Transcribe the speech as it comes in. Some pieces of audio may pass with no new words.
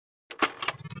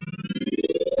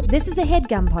This is a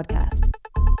HeadGum podcast.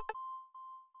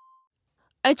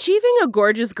 Achieving a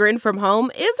gorgeous grin from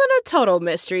home isn't a total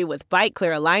mystery with Byte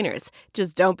Clear aligners.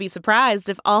 Just don't be surprised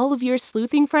if all of your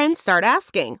sleuthing friends start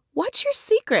asking, "What's your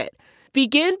secret?"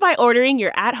 Begin by ordering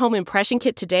your at-home impression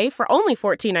kit today for only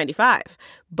 $14.95.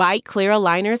 Byte Clear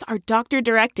aligners are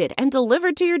doctor-directed and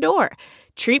delivered to your door.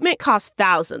 Treatment costs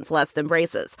thousands less than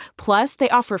braces. Plus, they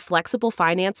offer flexible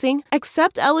financing,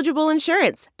 accept eligible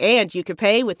insurance, and you can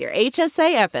pay with your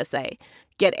HSA FSA.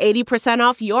 Get 80%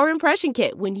 off your impression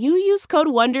kit when you use code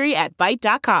WONDERY at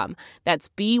Byte.com. That's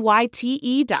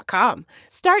BYTE.com.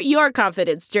 Start your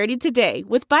confidence journey today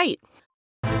with Byte.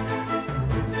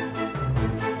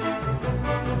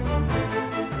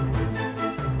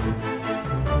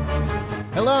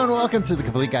 Hello and welcome to The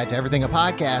Complete Guide to Everything, a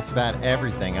podcast about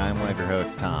everything. I'm one of your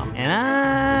hosts, Tom. And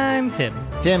I'm Tim.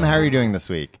 Tim, how are you doing this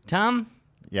week? Tom?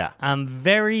 Yeah. I'm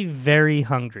very, very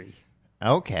hungry.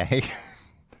 Okay.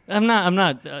 I'm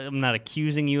not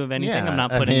accusing you of anything. Yeah,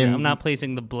 I'm not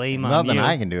placing the blame on you. Nothing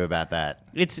I can do about that.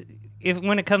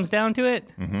 When it comes down to it,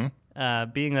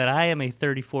 Mm-hmm. Being that I am a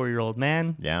 34-year-old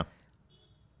man, Yeah.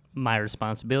 my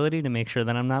responsibility to make sure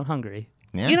that I'm not hungry.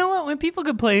 Yeah. You know what? When people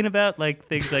complain about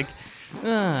things like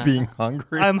Being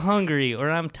hungry? I'm hungry or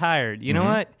I'm tired, you know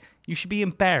Mm-hmm. what? You should be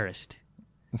embarrassed.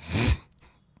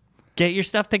 Get your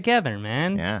stuff together,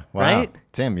 man. Yeah. Wow. Right?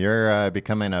 Tim, you're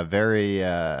becoming a very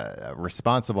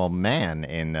responsible man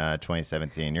in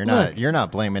 2017. You're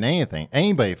not blaming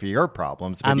anybody for your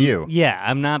problems, but you. Yeah,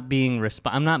 I'm not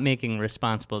I'm not making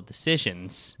responsible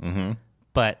decisions. Mm-hmm.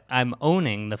 But I'm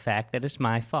owning the fact that it's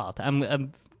my fault.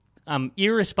 I'm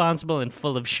irresponsible and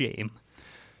full of shame.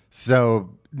 So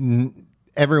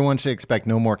everyone should expect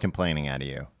no more complaining out of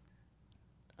you.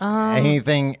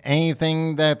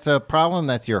 Anything that's a problem,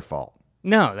 that's your fault.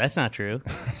 No, that's not true.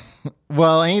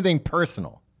 Well, anything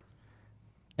personal,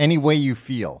 any way you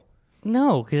feel.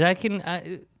 No, because I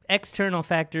can external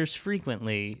factors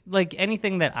frequently, like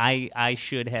anything that I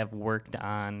should have worked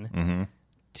on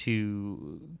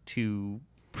to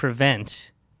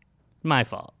prevent my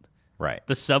fault. Right.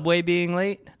 The subway being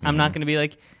late, I'm not going to be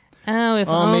like, oh, if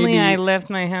only maybe I left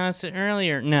my house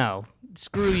earlier. No,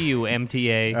 screw you,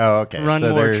 MTA. Oh, okay. Run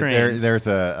so more trains. There's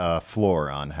a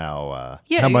floor on how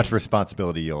Yeah, much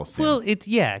responsibility you'll assume. Well,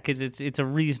 because it's a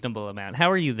reasonable amount. How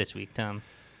are you this week, Tom?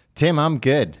 Tim, I'm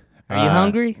good. Are you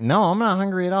hungry? No, I'm not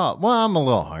hungry at all. Well, I'm a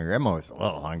little hungry. I'm always a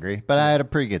little hungry, but I had a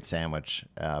pretty good sandwich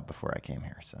before I came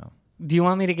here. So, Do you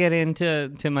want me to get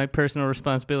into my personal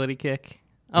responsibility kick?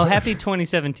 Oh, happy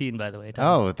 2017, by the way, Tom.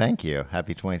 oh, thank you.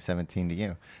 Happy 2017 to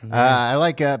you. I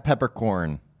like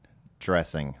peppercorn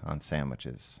dressing on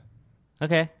sandwiches.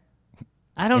 Okay.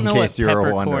 I don't In know case what you were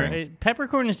peppercorn. wondering.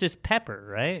 Peppercorn is just pepper,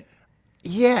 right?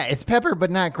 Yeah, it's pepper,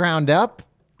 but not ground up.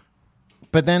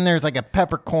 But then there's like a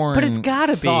peppercorn But it's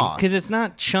gotta sauce. be because it's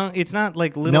not It's not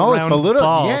like little. No, round it's a little.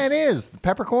 balls. Yeah, it is. The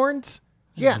peppercorns.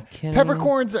 Yeah, kidding?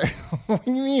 peppercorns. Are, what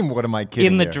do you mean? What am I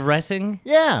kidding? in the you? dressing.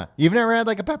 Yeah, you've never had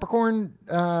like a peppercorn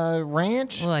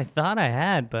ranch? Well, I thought I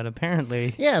had, but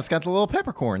apparently, Yeah, it's got the little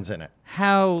peppercorns in it.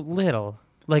 how little?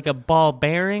 Like a ball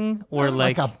bearing, or Not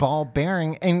like a ball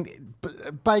bearing. And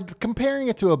by comparing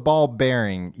it to a ball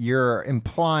bearing, you're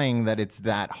implying that it's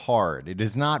that hard. It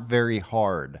is not very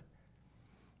hard.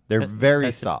 They're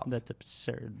very soft. That's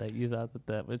absurd that you thought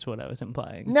that was what I was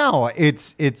implying. No,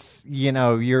 it's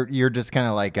you're just kind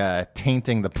of like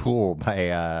tainting the pool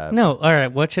by No, all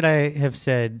right. What should I have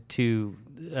said to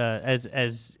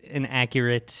as an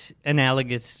accurate,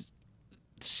 analogous,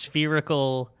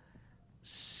 spherical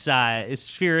size?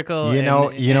 Spherical. You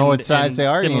know what size and they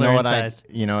are. similar in size.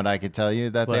 You know what I could tell you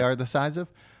that they What? are the size of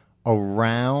a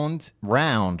round,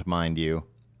 mind you,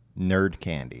 nerd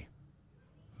candy.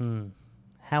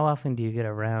 How often do you get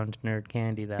a round nerd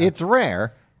candy, though? It's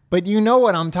rare, but you know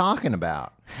what I'm talking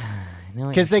about I know what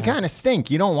because you're they kind of stink.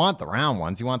 You don't want the round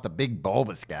ones. You want the big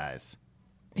bulbous guys.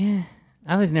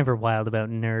 I was never wild about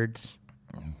nerds.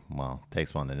 Well,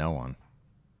 takes one to know one.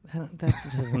 That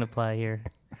doesn't apply here.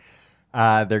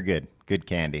 They're good. Good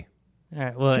candy. All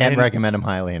right. Well, Can't recommend them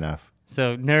highly enough.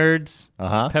 so nerds,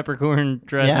 peppercorn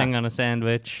dressing Yeah. on a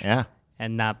sandwich, Yeah.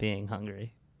 and not being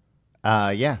hungry.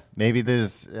 Yeah. Maybe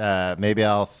maybe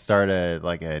I'll start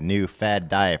a new fad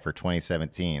diet for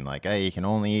 2017. Like, hey, you can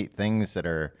only eat things that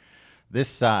are this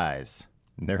size.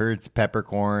 Nerds,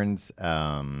 peppercorns,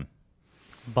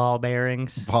 Ball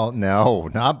bearings, no,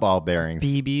 not ball bearings.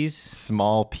 BBs.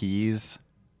 Small peas.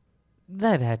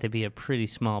 That had to be a pretty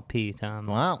small pea, Tom.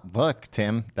 Well, look,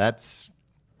 Tim, that's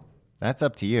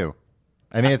up to you.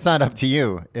 I mean, it's not up to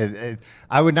you.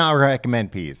 I would not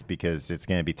recommend peas because it's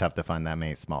going to be tough to find that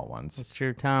many small ones. That's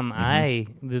true, Tom.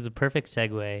 This is a perfect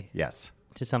segue. Yes.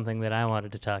 to something that I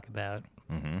wanted to talk about.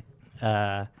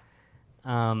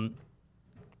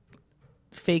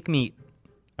 Fake meat.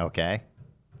 Okay.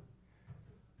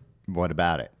 What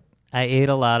about it? I ate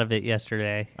a lot of it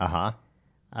yesterday. Uh-huh.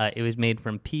 It was made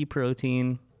from pea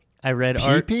protein. I read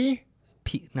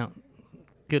Pee-pee? No,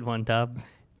 good one, Dub.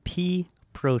 Pea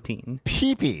protein.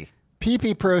 Pee-pee.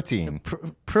 Pee-pee protein.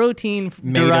 Protein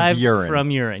Made of derived urine.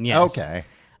 from urine. Yes. Okay.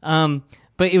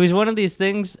 But it was one of these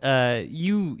things.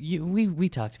 We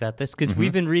talked about this because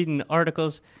we've been reading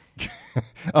articles.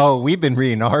 Oh, we've been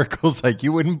reading articles like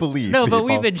you wouldn't believe. No, but people.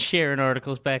 we've been sharing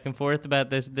articles back and forth about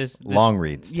this long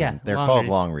reads. Tim. Yeah, They're long called reads.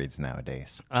 long reads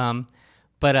nowadays.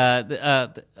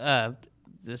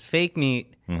 This fake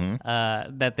meat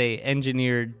that they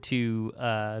engineered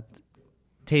to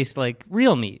taste like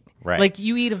real meat. Right. Like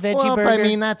you eat a veggie Well, burger. but I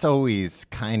mean that's always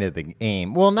kind of the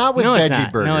aim. Well, not with no, it's veggie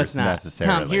not. burgers No, it's not.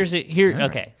 necessarily. Tom, here's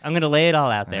okay. I'm gonna lay it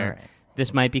all out there. All right.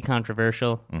 This might be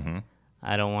controversial. Mm-hmm.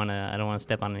 I don't want to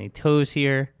step on any toes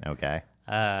here. Okay.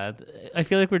 I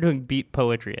feel like we're doing beat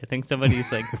poetry. I think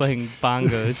somebody's like playing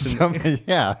bongos. And,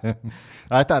 Yeah.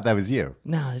 I thought that was you.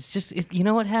 no, it's just you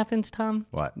know what happens, Tom?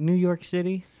 What? New York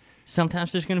City.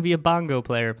 Sometimes there's going to be a bongo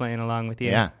player playing along with you.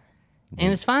 Yeah.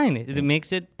 And it's fine. It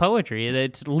makes it poetry.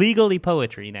 It's legally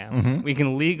poetry now. Mm-hmm. We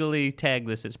can legally tag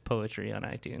this as poetry on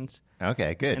iTunes.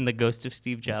 Okay, good. And the ghost of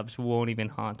Steve Jobs won't even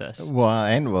haunt us. Well,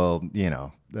 and we'll,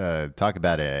 talk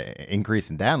about an increase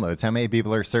in downloads. How many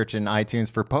people are searching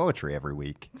iTunes for poetry every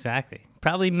week? Exactly.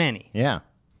 Probably many. Yeah.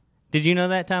 Did you know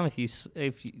that, Tom? If you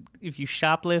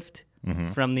shoplift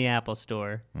from the Apple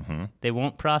Store, they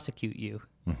won't prosecute you.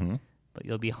 But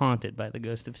you'll be haunted by the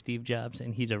ghost of Steve Jobs,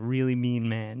 and he's a really mean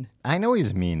man. I know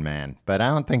he's a mean man, but I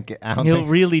don't think. He'll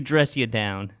really dress you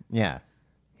down. Yeah.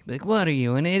 He'll be like, "What are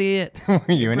you, an idiot?" Are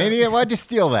you an idiot? Why'd you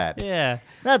steal that? Yeah,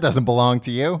 That doesn't belong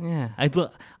to you. yeah.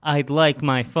 I'd like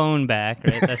my phone back.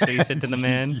 Right? That's what you said to the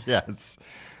man. Yes.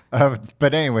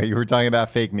 But anyway, you were talking about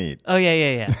fake meat. Oh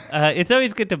yeah. It's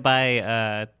always good to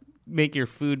buy, make your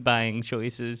food buying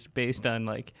choices based on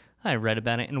like. I read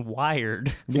about it in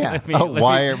Wired. Yeah. I mean,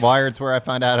 Wired's where I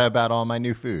found out about all my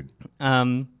new food.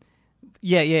 I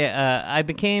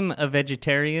became a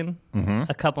vegetarian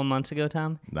a couple months ago,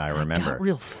 Tom. I remember. I got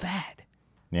real fat.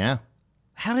 Yeah.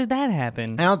 How did that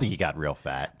happen? I don't think you got real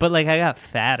fat. But like I got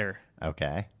fatter,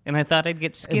 Okay. and I thought I'd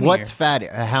get skinnier. What's fat?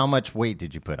 How much weight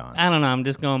did you put on? I don't know. I'm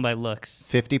just going by looks.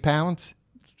 50 pounds?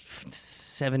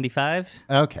 75.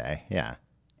 Okay. Yeah.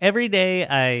 Every day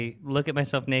I look at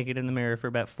myself naked in the mirror for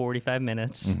about 45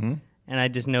 minutes, and I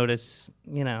just notice,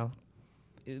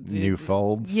 New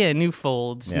folds? Yeah, new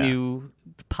folds, Yeah. new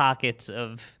pockets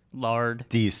of lard.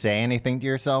 Do you say anything to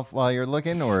yourself while you're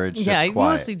looking, or it's Yeah, just I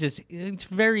quiet? mostly just, it's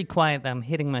very quiet that I'm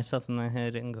hitting myself in the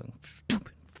head and going,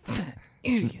 stupid, fat,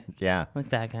 idiot. Yeah. Like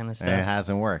that kind of stuff. And it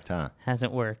hasn't worked, huh?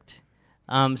 Hasn't worked.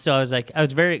 So I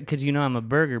was very, because I'm a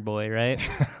burger boy, right?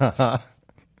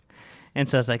 And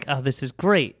so I was like, oh, this is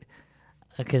great.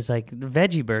 Because, like, the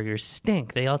veggie burgers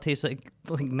stink. They all taste like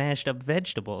mashed up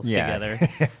vegetables together.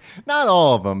 Not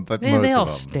all of them, but most They all of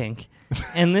them. stink.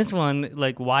 And this one,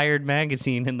 like, Wired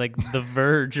Magazine and, like, The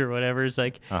Verge or whatever is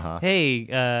like,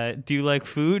 hey, do you like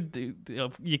food?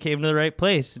 You came to the right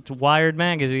place. It's Wired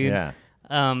Magazine. Yeah.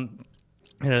 And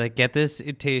I like, get this?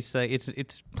 It tastes like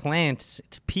it's plants.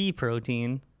 It's pea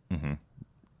protein. Mm-hmm.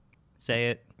 Say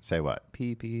it. Say what?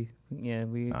 Pea. Yeah,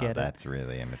 we Oh, get it. that's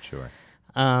really immature.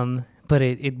 But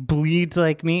it bleeds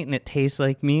like meat and it tastes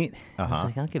like meat. I was Uh-huh.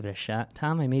 like, I'll give it a shot.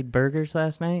 Tom, I made burgers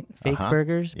last night. Fake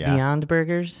burgers. Yeah. Beyond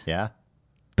Burgers. Yeah?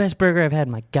 Best burger I've had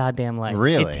in my goddamn life.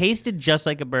 Really? It tasted just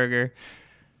like a burger.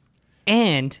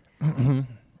 And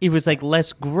it was like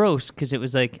less gross because it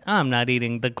was like, I'm not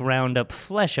eating the ground up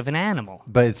flesh of an animal.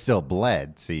 But it still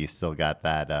bled, so you still got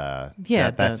that,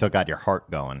 that still got your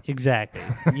heart going. Exactly.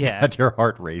 Yeah. Got your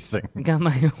heart racing. Got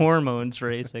my hormones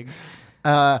racing.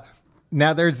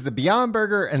 Now there's the Beyond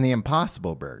Burger and the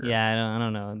Impossible Burger. Yeah, I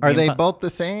don't know. Are they both the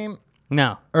same?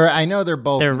 No. Or I know they're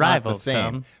both They're not rivals, the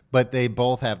same, Tom. but they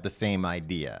both have the same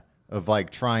idea of like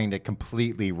trying to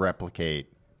completely replicate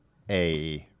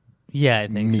a Yeah, I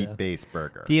think so. meat-based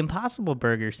burger. The Impossible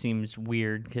Burger seems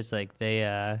weird because like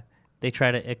they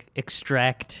try to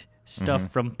extract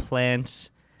stuff from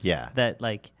plants Yeah. that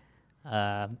like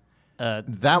That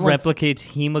replicates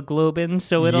hemoglobin,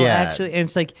 so it'll Yeah. actually. And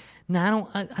it's like, no,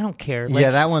 I don't care. Like,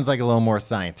 yeah, that one's like a little more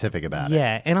scientific about it.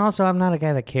 yeah, and also I'm not a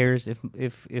guy that cares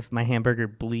if my hamburger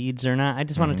bleeds or not. I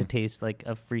just want it to taste like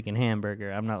a freaking hamburger.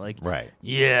 I'm not like, Right.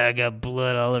 yeah, I got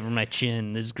blood all over my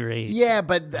chin. This is great. Yeah,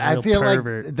 but I Real feel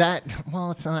pervert. like that.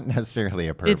 Well, it's not necessarily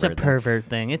a pervert. It's a thing. pervert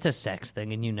thing. It's a sex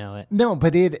thing, and you know it. No,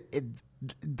 but it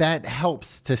that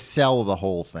helps to sell the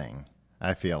whole thing.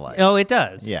 I feel like. Oh, it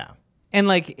does. Yeah. And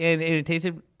like, and it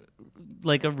tasted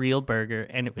like a real burger,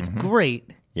 and it was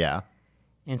great. Yeah.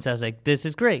 And so I was like, this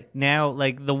is great. Now,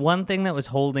 like, the one thing that was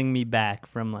holding me back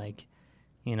from, like,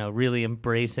 you know, really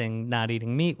embracing not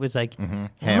eating meat was like, I'm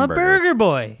a Hamburgers. burger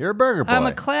boy. You're a burger boy. I'm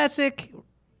a classic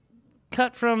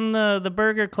cut from the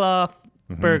burger cloth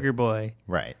burger boy.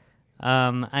 Right.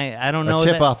 I don't know A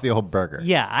chip that, off the old burger.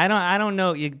 Yeah, I don't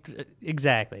know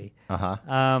exactly. Uh-huh.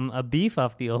 A beef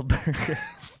off the old burger.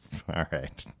 All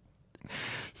right.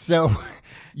 So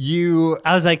you...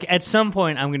 I was like, at some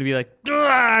point, I'm going to be like,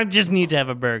 I just need to have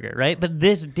a burger, right? But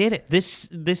this did it. This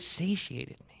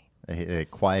satiated me.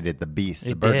 It quieted the beast,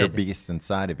 the It burger did. beast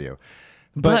inside of you.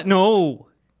 But no,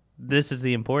 this is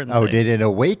the important Oh, thing. did it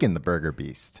awaken the burger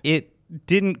beast? It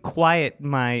didn't quiet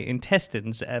my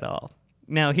intestines at all.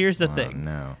 Now, here's the Oh, thing.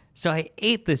 no. So I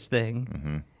ate this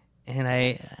thing, and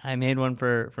I made one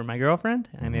for my girlfriend.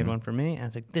 I made one for me. I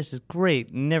was like, this is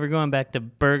great. Never going back to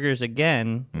burgers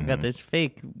again. I've got this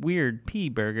fake, weird pea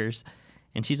burgers.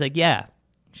 And she's like, yeah.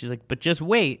 She's like, but just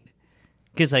wait.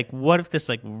 Because, like, what if this,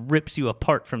 like, rips you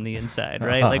apart from the inside,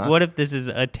 right? Like, what if this is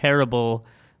a terrible,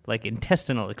 like,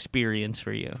 intestinal experience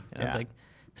for you? And I was Yeah. like,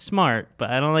 smart, but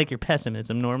I don't like your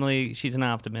pessimism. Normally, she's an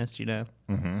optimist, you know?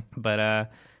 But,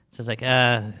 so I was like,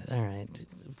 all right,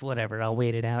 whatever, I'll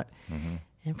wait it out.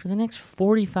 And for the next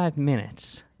 45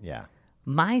 minutes, Yeah.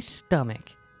 my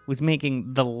stomach was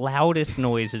making the loudest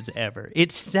noises ever.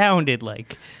 It sounded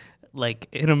like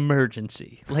an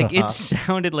emergency. Like, it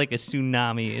sounded like a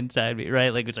tsunami inside me, right?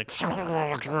 Like, it was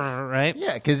like, right?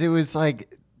 Yeah, because it was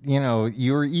like, you know,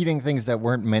 you were eating things that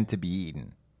weren't meant to be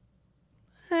eaten.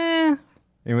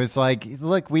 It was like,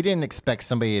 look, we didn't expect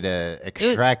somebody to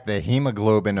extract the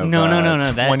hemoglobin of No,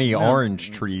 20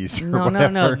 orange trees or No.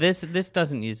 whatever. This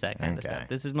doesn't use that kind of Okay. stuff.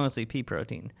 This is mostly pea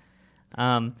protein.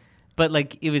 But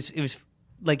like it was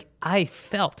like I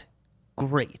felt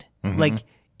great. Like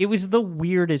it was the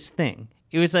weirdest thing.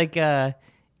 It was like I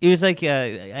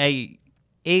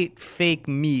ate fake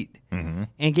meat and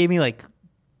it gave me like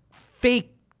fake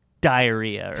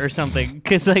diarrhea or something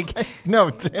because like No,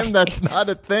 Tim, that's not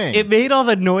a thing. it made all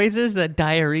the noises that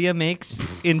diarrhea makes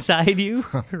inside you,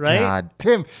 right? God,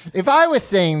 Tim, if I was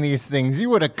saying these things, you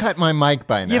would have cut my mic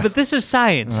by now. Yeah, but this is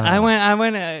science. I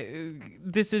went.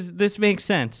 This makes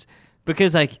sense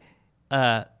because like,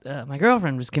 my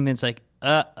girlfriend was convinced like,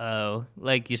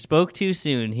 like you spoke too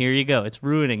soon. Here you go. It's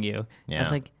ruining you. I Yeah.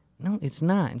 was like, no, it's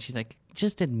not. And she's like,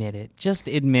 just admit it. Just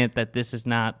admit that this is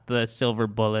not the silver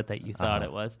bullet that you thought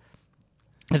it was.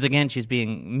 Because again, she's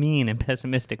being mean and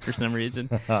pessimistic for some reason.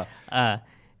 I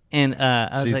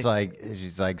was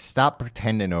she's like, stop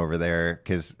pretending over there,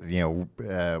 because we're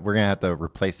gonna have to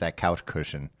replace that couch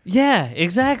cushion. yeah,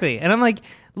 exactly. And I'm like,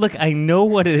 look, I know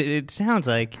what it sounds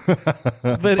like,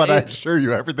 but I assure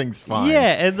you, everything's fine.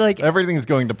 yeah, and like Everything's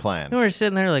going to plan. we were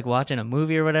sitting there like watching a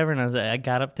movie or whatever, and I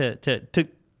got up to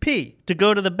pee, to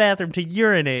go to the bathroom, to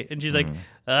urinate, and she's like,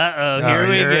 here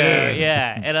we here go. it is.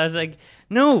 Yeah, and I was like,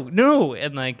 no,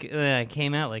 and like I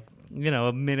came out like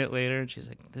a minute later, and she's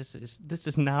like, this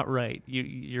is not right.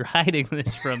 You're hiding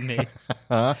this from me.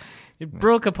 It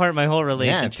broke apart my whole Yeah,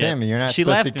 relationship. Tim, you're not She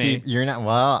supposed left to me. keep. You're not.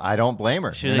 Well, I don't blame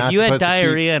her. She You're was like, not you had supposed to keep-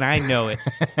 diarrhea, and I know it.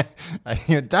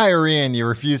 You had diarrhea and you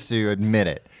refuse to admit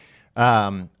it.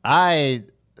 I'm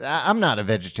not a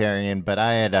vegetarian, but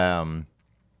I had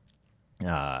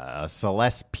a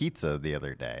Celeste pizza the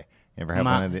other day. You ever have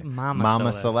one of the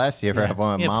Mama Celeste? You ever have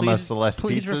one of Mama please, Celeste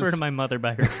please pizzas? refer to my mother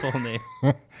by her full name.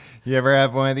 You ever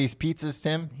have one of these pizzas,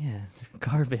 Tim? Yeah,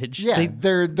 garbage. Yeah,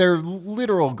 they're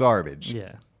literal garbage.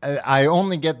 Yeah. I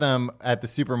only get them at the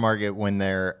supermarket when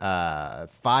they're 5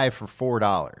 for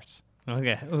 $4.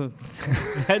 Okay, Ooh.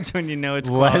 That's when you know it's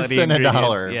Less quality than ingredients.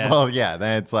 $1. Yeah. Well, yeah,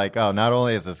 then it's like, oh, not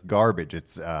only is this garbage,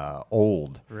 it's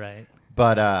old. Right.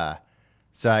 But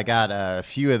so I got a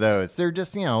few of those. They're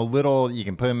just, little, you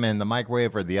can put them in the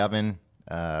microwave or the oven.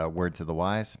 Word to the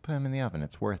wise, put them in the oven.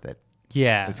 It's worth it.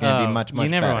 Yeah. It's going to be much, much You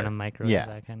never better. want to microwave yeah.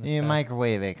 that kind of You stuff.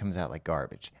 microwave it, comes out like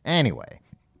garbage. Anyway,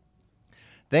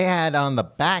 they had on the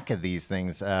back of these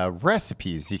things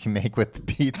recipes you can make with the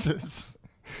pizzas.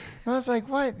 I was like,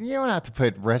 what? You don't have to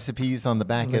put recipes on the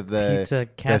back of the pizza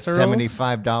casseroles?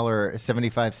 $75,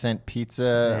 75-cent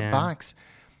pizza Yeah. box.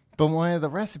 But one of the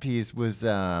recipes was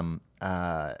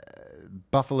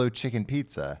buffalo chicken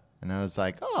pizza. And I was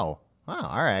like, oh, wow,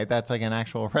 all right. That's like an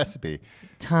actual recipe.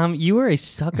 Tom, you are a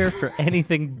sucker for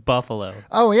anything buffalo.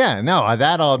 Oh, yeah. No,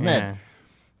 that I'll admit. Yeah.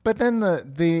 But then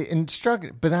the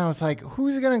instructor, but then I was like,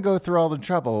 who's going to go through all the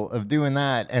trouble of doing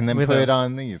that and then With put a- it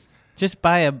on these? Just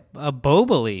buy a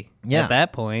Boboli Yeah. at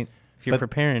that point if you're But-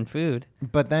 preparing food.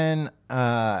 But then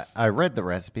I read the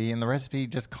recipe, and the recipe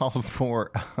just called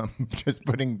for just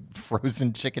putting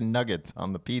frozen chicken nuggets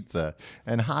on the pizza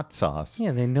and hot sauce.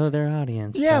 Yeah, they know their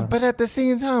audience. Yeah, Tom. but at the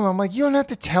same time, I'm like, you don't have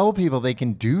to tell people they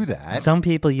can do that. Some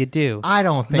people you do. I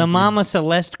don't think The you- Mama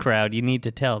Celeste crowd, you need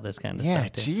to tell this kind of Yeah,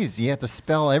 stuff to. geez, you have to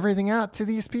spell everything out to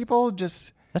these people.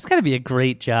 Just That's got to be a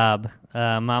great job.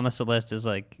 Mama Celeste is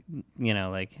like,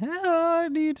 like, oh, I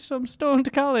need some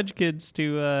stoned college kids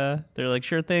to, they're like,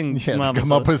 sure thing, Mama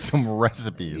come up Celeste. with some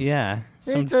recipes. Yeah,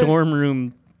 some It's a- dorm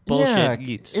room bullshit Yeah,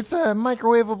 eats. it's a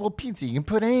microwavable pizza. You can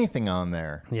put anything on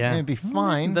there. Yeah. It'd be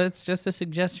fine. That's just a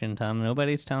suggestion, Tom.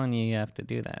 Nobody's telling you have to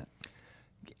do that.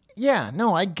 Yeah,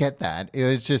 no, I get that. It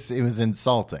was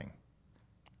insulting.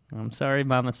 I'm sorry,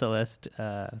 Mama Celeste.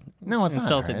 No, it's not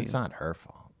insulted her. you. It's not her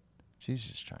fault. She's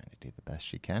just trying to do the best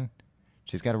she can.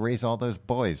 She's got to raise all those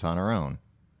boys on her own.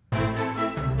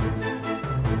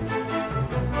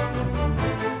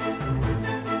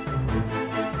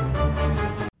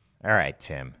 All right,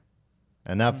 Tim.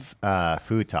 Enough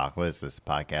food talk. What is this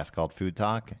podcast called? Food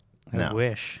Talk? I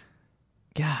wish.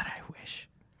 God, I wish.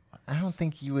 I don't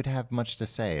think you would have much to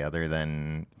say other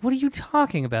than What are you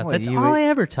talking about? What, That's you all would- I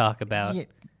ever talk about.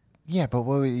 Yeah, but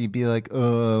what would you be like?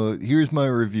 Here's my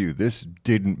review. This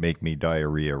didn't make me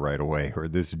diarrhea right away, or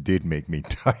this did make me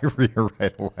diarrhea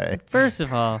right away. First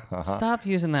of all, stop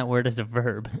using that word as a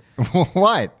verb.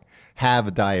 What?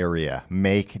 Have diarrhea.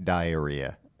 Make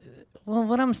diarrhea. Well,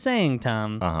 what I'm saying,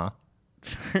 Tom, Uh huh.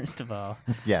 first of all,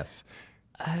 Yes.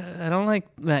 I don't like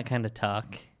that kind of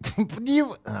talk.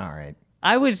 You. All right.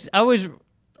 I was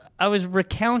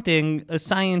recounting a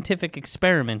scientific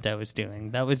experiment I was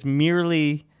doing. That was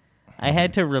merely, I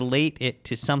had to relate it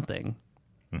to something,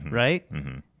 right?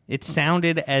 Mm-hmm. It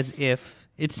sounded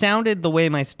the way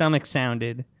my stomach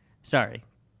sounded. Sorry,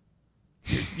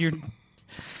 you're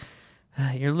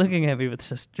looking at me with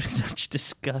such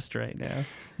disgust right now.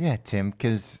 Yeah, Tim,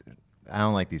 because I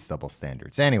don't like these double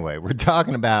standards. Anyway, we're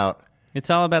talking about. It's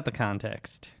all about the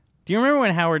context. Do you remember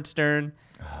when Howard Stern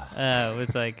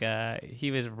was like,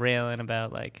 he was railing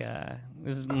about like,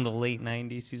 this is in the late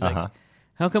 90s. He's like,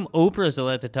 how come Oprah's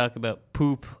allowed to talk about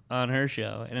poop on her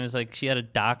show? And it was like she had a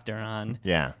doctor on.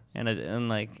 Yeah. And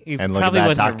like, it And look probably at that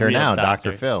wasn't a doctor real now, doctor.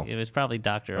 Dr. Phil. It was probably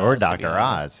Dr. Or Oz, to be Dr.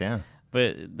 honest. Oz, yeah.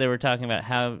 But they were talking about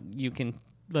how you can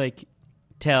like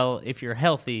tell if you're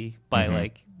healthy by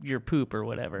like your poop or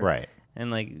whatever. Right.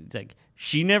 And like it's like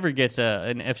she never gets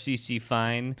an FCC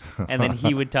fine, and then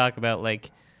he would talk about like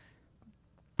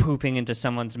pooping into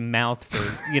someone's mouth for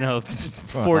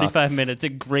 45 minutes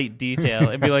in great detail,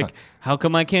 and be like, how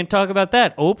come I can't talk about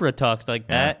that? Oprah talks like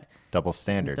that. Double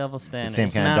standard. Double standard. The same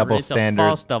It's kind of not- double it's standard. A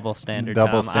false double standard.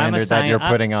 Double Tom. I'm a standard that you're sci-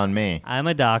 putting on me. I'm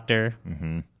a doctor,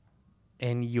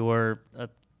 and you're a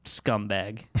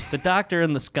scumbag. The doctor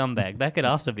and the scumbag. That could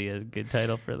also be a good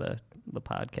title for the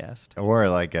podcast. Or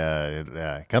like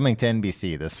coming to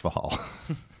NBC this fall.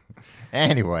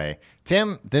 Anyway,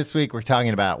 Tim, this week we're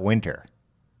talking about winter.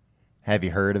 Have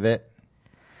you heard of it?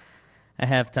 I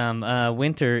have, Tom.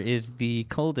 Winter is the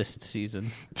coldest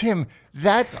season. Tim,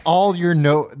 that's all your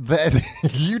note.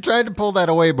 You tried to pull that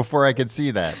away before I could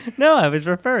see that. No, I was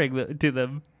referring to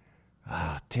them.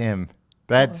 Tim,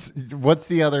 what's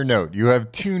the other note? You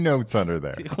have two notes under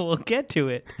there. We'll get to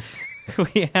it.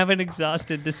 We haven't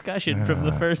exhausted discussion from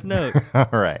the first note. All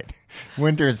right.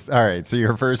 Winter's all right. So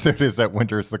your first note is that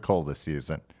winter's the coldest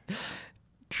season.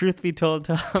 Truth be told,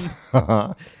 Tom,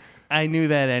 I knew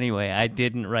that anyway. I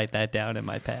didn't write that down in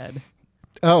my pad.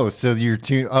 Oh, so you're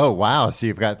two oh wow. So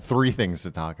you've got three things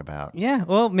to talk about. Yeah,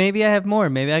 well, maybe I have more.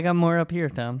 Maybe I got more up here,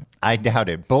 Tom. I doubt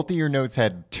it. Both of your notes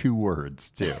had two words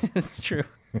too. It's true.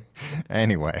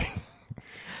 Anyway.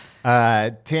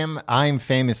 Tim, I'm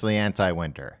famously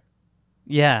anti-winter.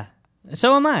 Yeah.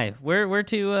 So am I. We're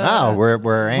two we're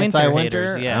winter anti-winter.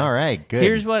 haters, yeah. All right, good.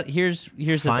 Here's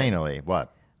the Finally,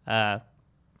 what? thing.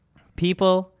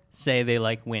 People say they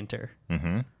like winter.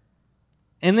 Mm-hmm.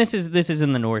 And this is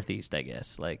in the Northeast, I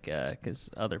guess, like because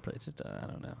other places, I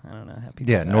don't know how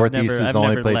people. Yeah, Northeast is the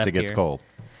only place that gets here. cold.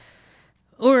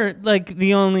 Or like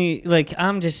the only like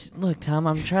look, Tom.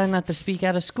 I'm trying not to speak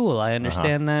out of school. I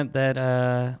understand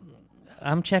that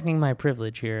I'm checking my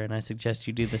privilege here, and I suggest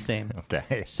you do the same.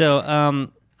 Okay. So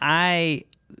I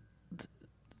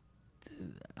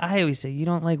always say you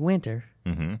don't like winter.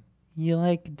 Mm-hmm. You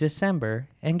like December,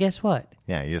 and guess what?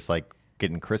 Yeah, you just like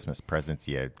getting Christmas presents,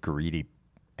 you greedy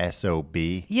SOB.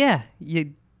 Yeah,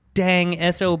 you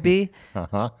dang SOB.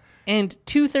 Uh-huh. And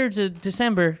 2/3 of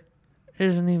December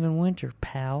isn't even winter,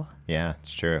 pal. Yeah,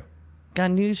 it's true.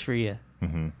 Got news for you.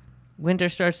 Mm-hmm. Winter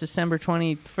starts December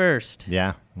 21st.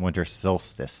 Yeah, winter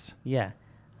solstice. Yeah.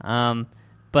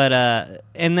 But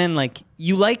and then like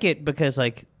you like it because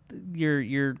like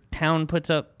your town puts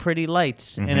up pretty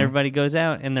lights and everybody goes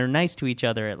out and they're nice to each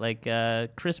other at like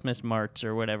Christmas marts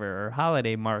or whatever, or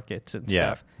holiday markets and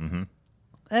stuff. Mm-hmm.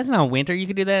 That's not winter. You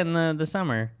could do that in the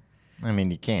summer. I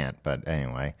mean, you can't, but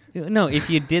anyway. No, if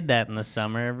you did that in the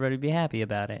summer, everybody would be happy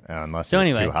about it. Unless So it's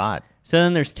anyway. too hot. So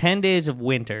then there's 10 days of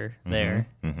winter there.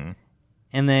 Mm-hmm.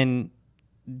 And then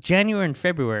January and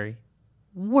February,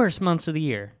 worst months of the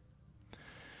year.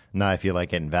 Now, if you like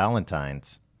getting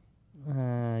Valentine's.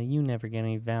 You never get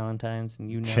any Valentines,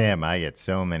 and you know. Tim, I get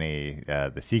so many.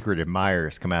 The secret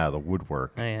admirers come out of the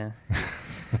woodwork. Oh,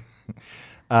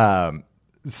 yeah.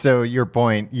 So your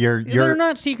point, They're you're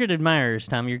not secret admirers,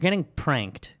 Tom. You're getting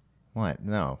pranked. what?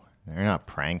 No, they're not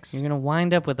pranks. You're going to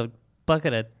wind up with a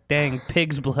bucket of dang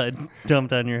pig's blood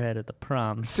dumped on your head at the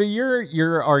prom. So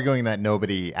you're arguing that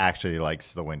nobody actually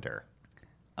likes the winter.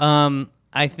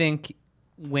 I think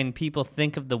when people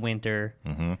think of the winter,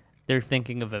 they're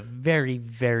thinking of a very,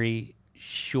 very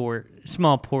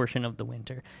small portion of the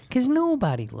winter. Because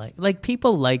nobody like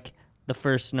people like the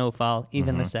first snowfall,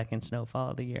 even the second snowfall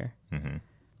of the year.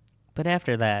 But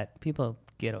after that, people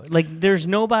get over. Like, there's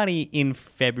nobody in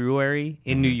February,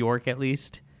 in New York at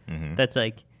least, that's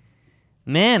like,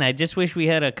 man, I just wish we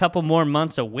had a couple more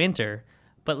months of winter.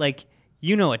 But, like,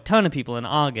 you know a ton of people in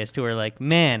August who are like,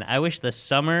 man, I wish the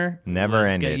summer Never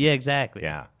was ended. good. Yeah, exactly.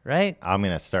 Yeah. Right? I'm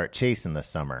going to start chasing the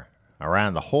summer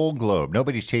around the whole globe.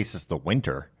 Nobody chases the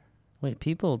winter. Wait,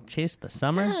 people chase the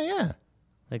summer? Yeah.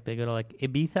 Like, they go to, like,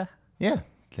 Ibiza? Yeah.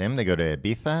 Tim, they go to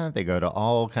Ibiza. They go to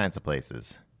all kinds of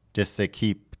places just to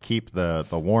keep the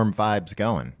warm vibes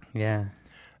going. Yeah.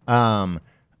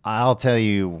 I'll tell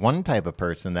you one type of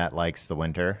person that likes the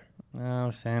winter.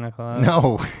 Oh, Santa Claus.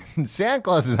 No, Santa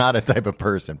Claus is not a type of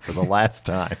person for the last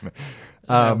time.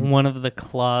 One of the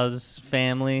Claus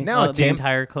family? No, the Tim.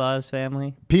 entire Claus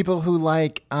family? People who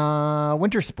like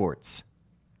winter sports.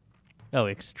 Oh,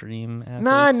 extreme athletes?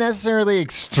 Not necessarily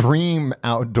extreme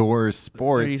outdoor Are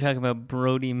sports. you talking about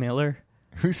Brody Miller?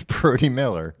 Who's Brody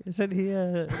Miller? Isn't he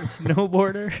a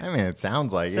snowboarder? I mean, it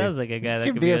sounds like Sounds like a guy that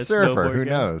could could be be a a surfer. snowboard Who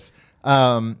guy. knows?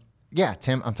 Yeah,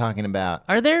 Tim, I'm talking about.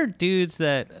 Are there dudes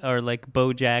that are like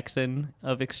Bo Jackson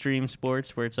of extreme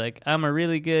sports where it's like, I'm a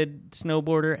really good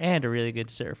snowboarder and a really good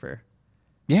surfer?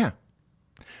 Yeah.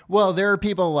 Well, there are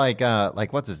people like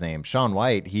what's his name? Shaun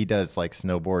White. He does like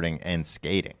snowboarding and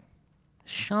skating.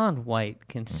 Shaun White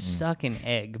can suck an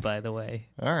egg, by the way.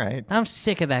 All right. I'm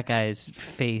sick of that guy's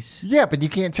face. Yeah, but you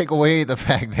can't take away the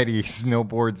fact that he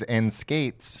snowboards and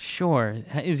skates. Sure.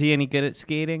 Is he any good at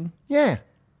skating? Yeah.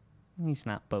 He's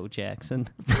not Bo Jackson.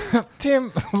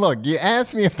 Tim, look, you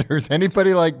asked me if there's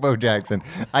anybody like Bo Jackson.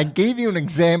 I gave you an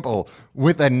example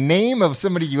with a name of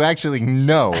somebody you actually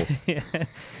know,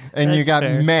 and you That's got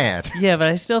fair. mad. Yeah, but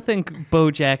I still think Bo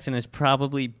Jackson is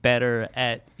probably better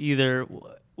at either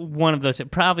one of those,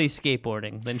 probably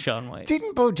skateboarding, than Shaun White.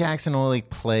 Didn't Bo Jackson only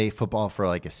play football for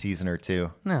like a season or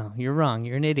two? No, you're wrong.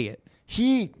 You're an idiot.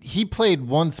 He played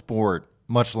one sport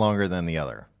much longer than the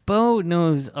other. Bo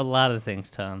knows a lot of things,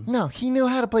 Tom. No, he knew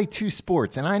how to play two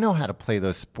sports, and I know how to play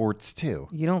those sports too.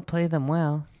 You don't play them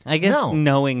well. I guess No.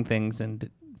 knowing things and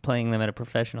playing them at a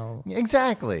professional,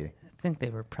 Exactly. I think they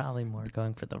were probably more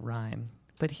going for the rhyme.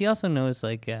 But he also knows,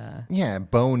 like, Yeah,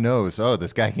 Bo knows,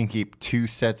 this guy can keep two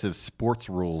sets of sports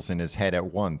rules in his head at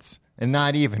once. And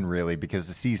not even really, because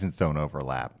the seasons don't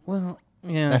overlap. well,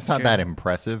 yeah, That's not true. that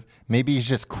impressive. Maybe he's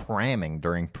just cramming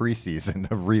during preseason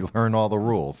to relearn all the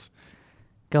rules.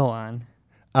 Go on.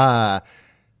 But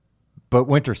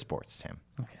winter sports, Tim.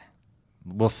 Okay.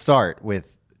 We'll start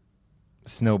with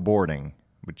snowboarding,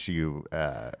 which you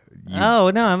Oh,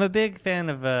 no, I'm a big fan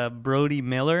of Brody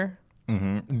Miller.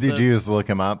 did you just look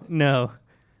him up? No.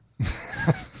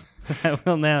 I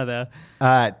will now,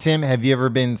 though. Tim, have you ever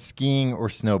been skiing or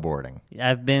snowboarding?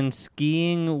 I've been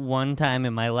skiing one time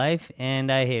in my life,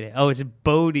 and I hate it. Oh, it's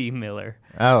Bodie Miller.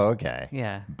 Oh, okay.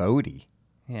 Yeah, Bodie.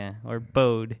 yeah, or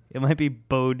Bode. It might be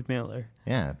Bode Miller.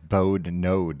 Yeah, Bode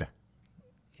Node.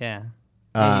 Yeah.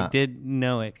 And he did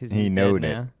know it because he knowed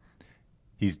it.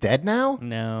 He's dead now?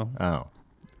 No. Oh.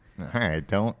 All right,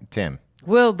 Tim.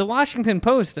 Well, the Washington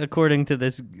Post, according to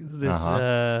this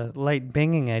Uh-huh. light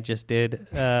binging I just did,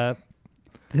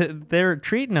 they're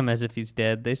treating him as if he's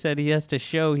dead. They said he has to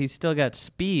show he's still got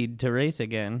speed to race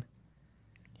again.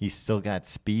 He's still got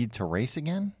speed to race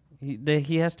again?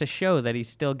 He has to show that he's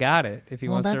still got it if he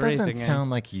Well, wants that to race doesn't again.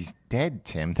 sound like he's dead,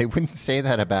 Tim. They wouldn't say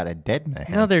that about a dead man.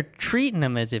 No, they're treating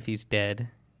him as if he's dead.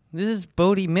 This is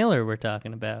Bodie Miller we're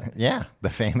talking about. Yeah, the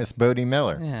famous Bodie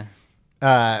Miller.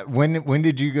 Yeah. When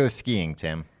did you go skiing,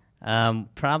 Tim?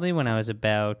 Probably when I was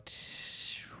about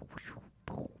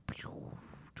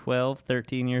 12,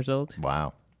 13 years old.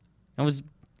 Wow.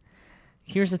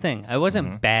 Here's the thing. I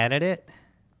wasn't bad at it.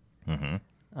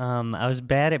 Mm-hmm. I was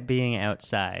bad at being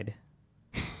outside.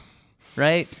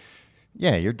 Right?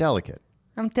 Yeah, you're delicate.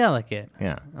 I'm delicate.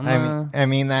 Yeah. I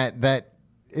mean that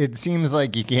it seems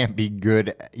like you can't be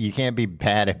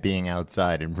bad at being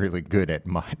outside and really good at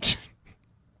much.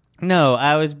 No,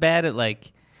 I was bad at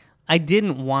I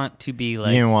didn't want to be You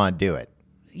didn't want to do it.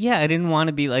 Yeah, I didn't want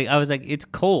to be I was like, it's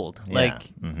cold. Yeah.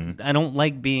 I don't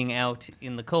like being out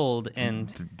in the cold,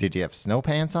 and Did you have snow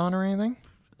pants on or anything?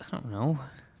 I don't know,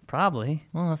 probably.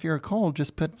 Well, if you're cold,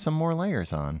 just put some more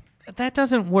layers on. That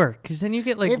doesn't work, because then you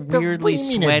get What weirdly do you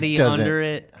mean it sweaty doesn't? under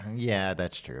it. Yeah,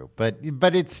 that's true. But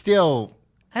it's still.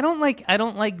 I don't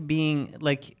like being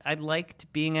I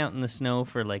liked being out in the snow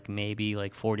for maybe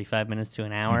 45 minutes to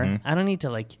an hour. I don't need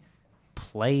to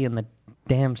play in the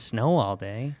damn snow all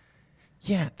day.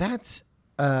 Yeah, that's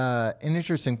an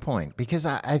interesting point, because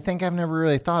I think I've never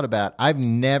really thought about. I've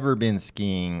never been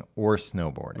skiing or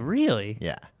snowboarding. Really?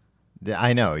 Yeah,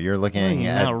 I know you're looking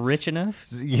You're at not rich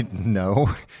enough. No,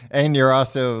 and you're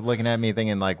also looking at me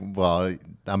thinking well,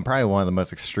 I'm probably one of the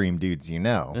most extreme dudes you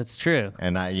know. That's true.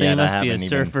 And so you must be a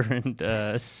surfer and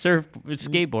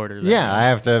skateboarder. Then. Yeah, I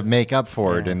have to make up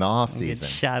for it in the off Get season.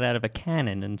 shot out of a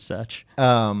cannon and such.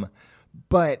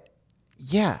 But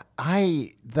yeah,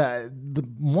 the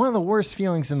one of the worst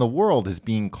feelings in the world is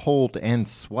being cold and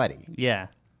sweaty. Yeah.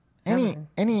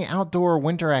 Any outdoor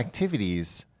winter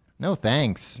activities? No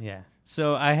thanks. Yeah.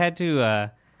 So I had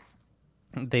to.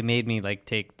 They made me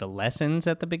take the lessons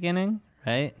at the beginning,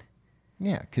 right?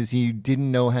 Yeah, because you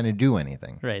didn't know how to do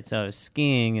anything. Right. So I was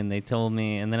skiing, and they told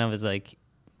me, and then I was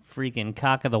freaking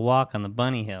cock of the walk on the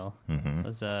bunny hill. I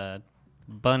was a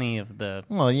bunny of the.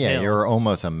 Well, yeah, hill. you're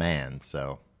almost a man,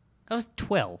 so. I was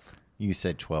 12. You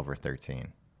said 12 or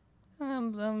 13.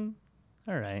 All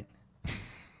right.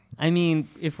 I mean,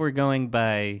 if we're going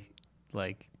by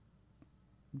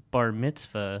bar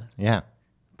mitzvah. Yeah.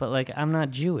 But I'm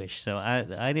not Jewish, so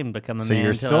I didn't become a man. So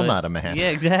you're until still I was, not a man. Yeah,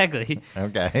 exactly.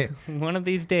 Okay. One of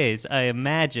these days, I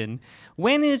imagine.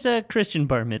 When is a Christian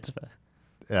bar mitzvah?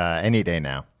 Any day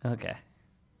now. Okay.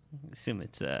 Assume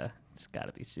it's got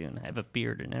to be soon. I have a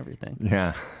beard and everything.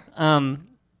 Yeah.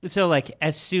 So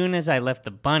as soon as I left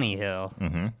the bunny hill,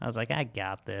 I was like, I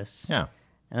got this. Yeah.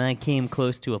 And I came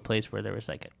close to a place where there was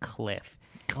a cliff.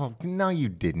 Oh, no, you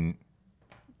didn't.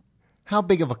 How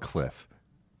big of a cliff?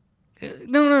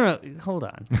 No. Hold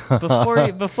on.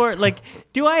 Before,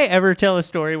 do I ever tell a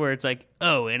story where it's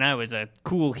oh, and I was a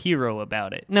cool hero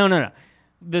about it? No.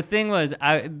 The thing was,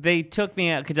 they took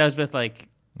me out because I was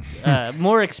with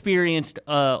more experienced,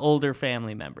 older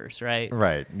family members, right?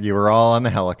 Right. You were all on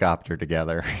the helicopter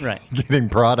together. Right. Getting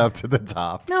brought up to the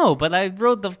top. No, but I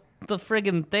rode the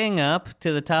friggin' thing up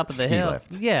to the top of the Ski hill.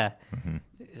 lift. Yeah.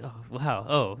 Oh, wow.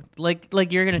 Oh,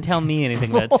 like you're gonna tell me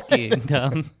anything about skiing,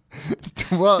 Tom?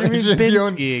 Well, You've it's never just been you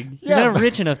and- skiing. Yeah, You're not but-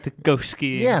 rich enough to go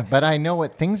skiing. Yeah, but I know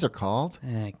what things are called.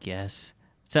 I guess.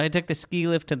 So I took the ski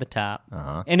lift to the top,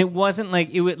 Uh-huh. and it wasn't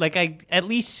it was I at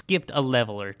least skipped a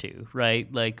level or two, right?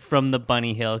 From the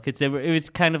bunny hill, because it was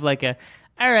kind of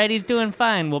all right, he's doing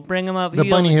fine. We'll bring him up. The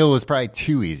bunny hill was probably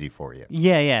too easy for you.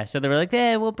 Yeah. So they were like,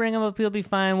 "Yeah, we'll bring him up. He'll be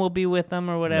fine. We'll be with him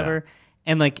or whatever."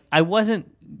 And I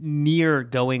wasn't near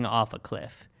going off a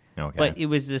cliff, Okay. but it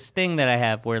was this thing that I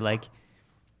have where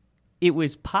it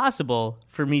was possible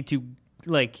for me to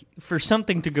for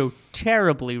something to go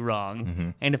terribly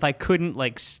wrong, and if I couldn't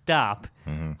stop,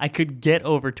 I could get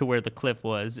over to where the cliff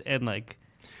was and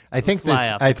I think fly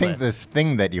off the cliff. this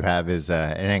thing that you have is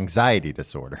an anxiety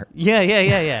disorder.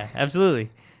 Yeah, absolutely.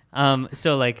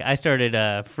 So I started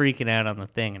freaking out on the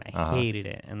thing, and I hated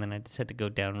it. And then I just had to go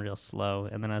down real slow.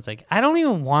 And then I was like, I don't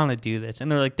even want to do this.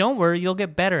 And they're like, don't worry, you'll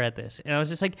get better at this. And I was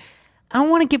just like, I don't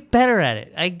want to get better at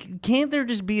it. Can't there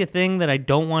just be a thing that I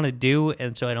don't want to do,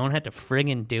 and so I don't have to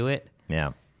friggin' do it?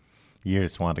 Yeah. You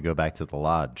just want to go back to the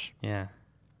lodge. Yeah.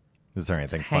 Is there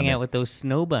anything fun Hang out with those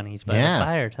snow bunnies by the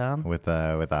fire, Tom. with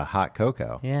a hot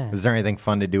cocoa? Yeah. Is there anything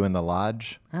fun to do in the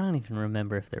lodge? I don't even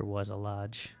remember if there was a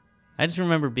lodge. I just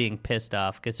remember being pissed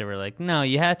off because they were like, no,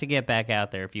 you have to get back out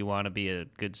there if you want to be a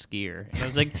good skier. And I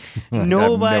was like,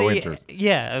 nobody. no interest.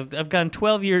 Yeah, I've gone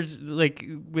 12 years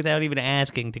without even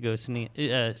asking to go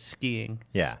skiing.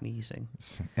 Yeah. Sneezing.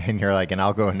 And you're like, and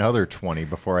I'll go another 20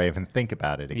 before I even think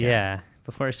about it again. Yeah,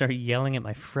 before I started yelling at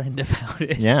my friend about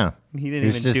it. Yeah. He didn't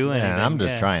It's even just- do anything. and I'm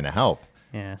just Yeah. trying to help.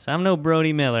 Yeah, so I'm no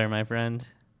Brody Miller, my friend.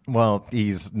 Well,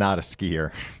 he's not a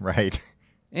skier, right?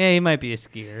 Yeah, he might be a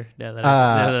skier now that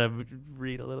I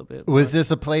read a little bit. Was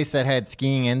this a place that had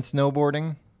skiing and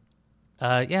snowboarding?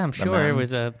 Yeah, I'm sure it mountain?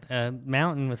 was a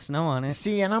mountain with snow on it.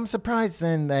 See, and I'm surprised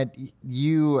then that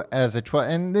you, as a 12,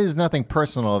 and there's nothing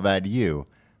personal about you,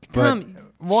 but Tom,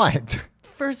 what?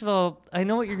 First of all, I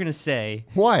know what you're gonna say,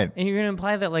 What? and you're gonna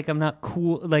imply that like I'm not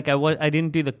cool, like I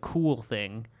didn't do the cool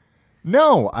thing.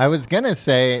 No, I was gonna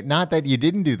say not that you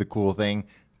didn't do the cool thing,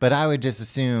 but I would just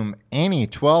assume any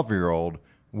 12-year-old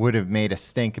would have made a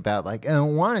stink about like, I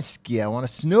don't want to ski, I want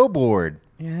to snowboard.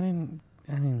 Yeah, I didn't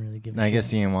really give. And I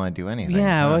guess you didn't want to do anything.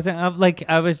 Yeah, huh? I wasn't.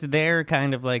 I was there,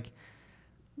 kind of like.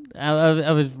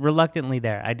 I was reluctantly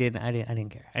there. I didn't care.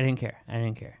 I didn't care.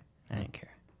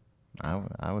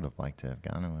 I would have liked to have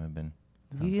gone. It would have been.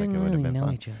 We sounds like didn't it would have really been know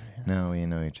fun. each other. No, we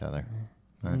know each other.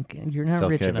 Okay, you're not Still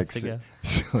rich could have enough to go.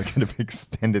 Still could have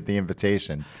extended the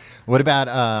invitation. What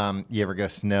about you ever go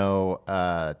snow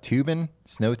tubing?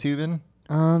 Snow tubing?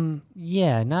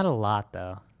 Yeah, not a lot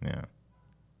though. Yeah.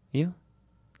 You?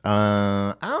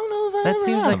 I don't know if I That ever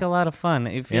seems have. like a lot of fun.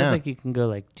 It feels Yeah. like you can go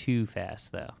like too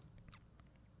fast though.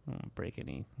 I won't break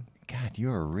any. God, you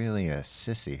are really a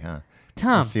sissy, huh?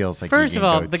 Tom, It feels like first you of can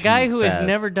all, go the too guy who has fast.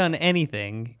 never done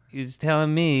anything is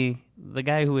telling me the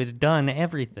guy who has done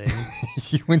everything.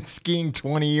 You went skiing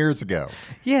 20 years ago.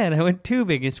 Yeah, and I went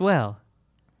tubing as well.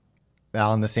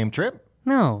 On the same trip?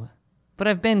 No, but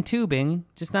I've been tubing,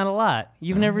 just not a lot.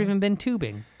 You've never even been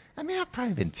tubing. I mean, I've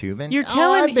probably been tubing. You're Oh,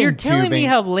 telling I've been you're telling me tubing.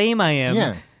 how lame I am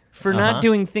Yeah. for Uh-huh. not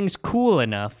doing things cool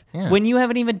enough Yeah. when you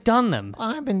haven't even done them.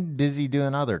 I've been busy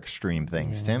doing other extreme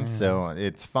things, Tim, so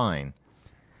it's fine.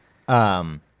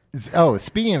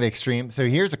 Speaking of extreme, so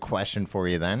here's a question for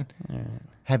you then.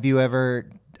 Have you ever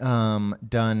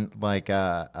done like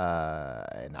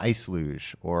an ice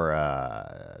luge or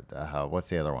what's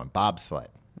the other one? Bobsled.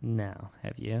 No,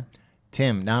 have you?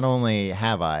 Tim, not only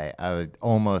have I would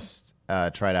almost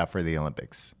tried out for the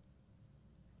Olympics.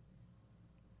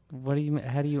 What do you?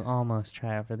 How do you almost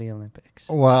try out for the Olympics?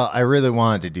 Well, I really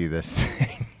wanted to do this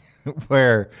thing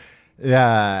where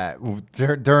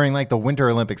during like the Winter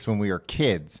Olympics when we were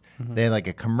kids, they had like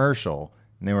a commercial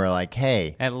and they were like,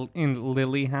 hey, In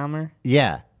Lillehammer?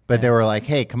 yeah. But they were like,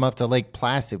 hey, come up to Lake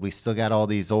Placid. We still got all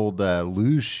these old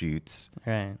luge chutes.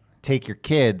 Right. Take your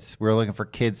kids. We're looking for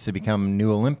kids to become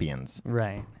new Olympians.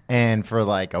 Right. And for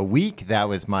like a week, that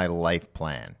was my life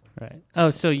plan. Right.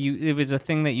 Oh, so it was a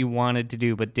thing that you wanted to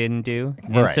do but didn't do?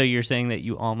 And Right. so you're saying that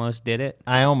you almost did it?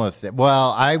 I almost did.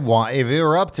 Well, if it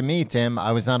were up to me, Tim,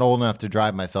 I was not old enough to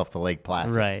drive myself to Lake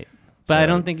Placid. Right. But I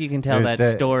don't think you can tell was that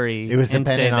the- story. it was and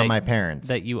say dependent on that- my parents.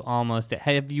 That you almost did.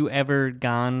 Have you ever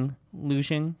gone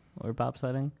luging or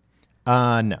bobsledding?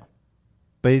 No.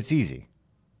 But it's easy.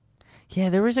 Yeah,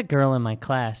 there was a girl in my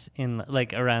class in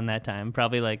like around that time,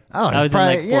 probably like Oh, I was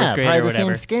probably, in like fourth grade probably or the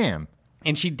whatever, same scam.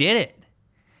 and she did it,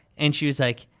 and she was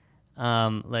like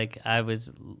I was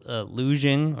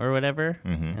luging or whatever,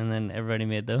 and then everybody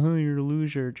made the "oh, you're a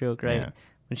loser" joke, right? Yeah.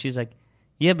 And she's like,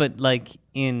 yeah, but like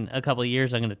in a couple of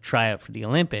years, I'm going to try out for the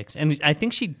Olympics, and I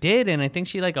think she did, and I think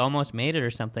she like almost made it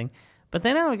or something. But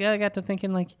then I got to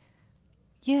thinking like,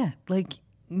 yeah, like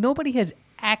nobody has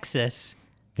access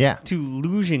Yeah. to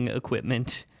luging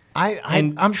equipment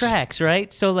I'm tracks,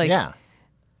 right? So like, Yeah.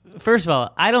 first of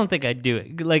all, I don't think I'd do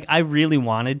it. Like, I really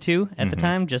wanted to at Mm-hmm. the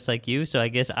time, just like you. So I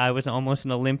guess I was almost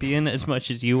an Olympian as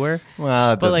much as you were.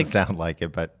 Well, it But, doesn't like- sound like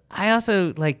it, but I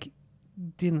also like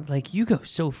didn't like you go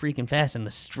so freaking fast in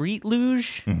the street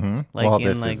luge. Mm-hmm. Like, well, in,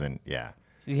 this like, isn't. Yeah.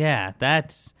 Yeah,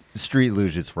 that's Street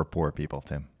luge is for poor people,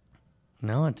 Tim.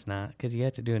 no, it's not because you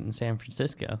have to do it in San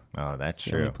Francisco. Oh, that's It's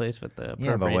the true. only place with the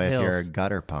Yeah, but appropriate what if hills. you're a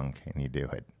gutter punk and you do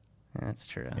it? That's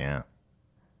true. Yeah.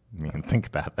 I mean, think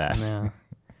about that. No.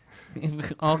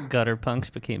 If all gutter punks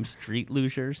became street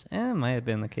lugers. It might have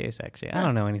been the case, actually. I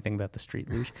don't know anything about the street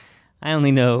luge. I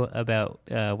only know about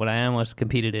what I almost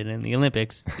competed in the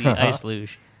Olympics, the ice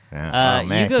luge. Yeah. Oh,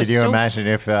 man. go Could you so imagine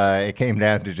if it came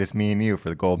down to just me and you for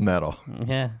the gold medal?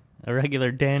 Yeah, a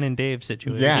regular Dan and Dave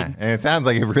situation. Yeah. And it sounds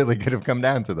like it really could have come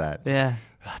down to that. Yeah.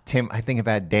 Tim, I think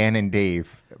about Dan and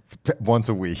Dave once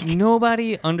a week.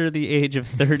 Nobody under the age of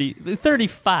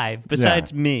 35,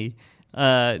 besides me,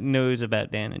 knows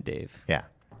about Dan and Dave. Yeah.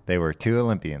 They were two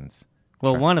Olympians.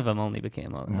 Well, one of them only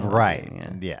became Olympian. Right. Yeah.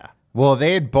 Yeah. Well,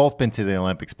 they had both been to the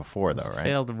Olympics before, though, right?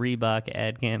 Failed Reebok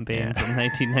ad campaign from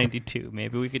 1992.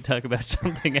 Maybe we could talk about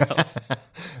something else.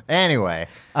 Anyway,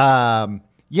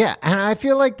 yeah, and I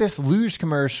feel like this luge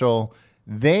commercial,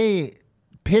 they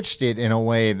pitched it in a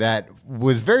way that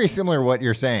was very similar to what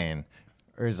you're saying.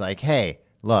 It was like, hey,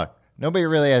 look, nobody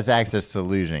really has access to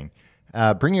luging.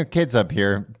 Bring your kids up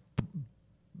here.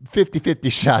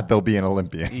 50-50 shot they'll be an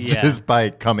Olympian Yeah. just by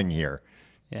coming here.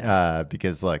 Yeah.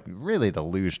 Because, look, really the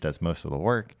luge does most of the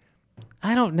work.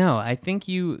 I don't know. I think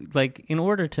you like in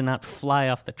order to not fly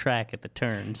off the track at the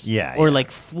turns, Yeah, or yeah.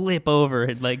 like flip over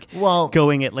and like Well-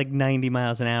 going at like 90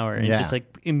 miles an hour and Yeah. just like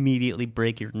immediately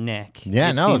break your neck.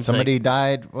 Yeah, It no, seems somebody like-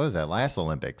 died. What was that? Last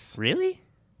Olympics? really?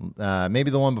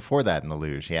 Maybe the one before that in the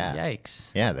luge. Yeah.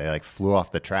 Yikes! Yeah, they like flew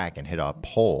off the track and hit a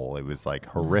pole. It was like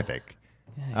horrific.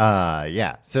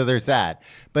 Yeah, so there's that.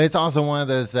 But it's also one of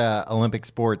those Olympic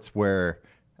sports where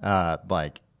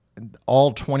like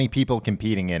all 20 people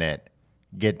competing in it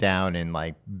get down in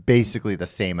like basically the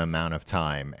same amount of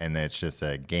time, and it's just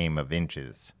a game of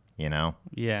inches, you know?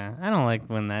 Yeah, I don't like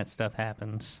when that stuff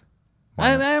happens.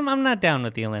 I'm not down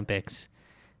with the Olympics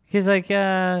because like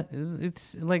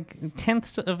it's like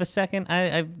tenths of a second.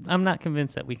 I'm not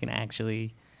convinced that we can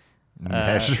actually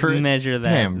measure that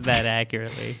Damn. that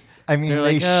accurately. I mean, They're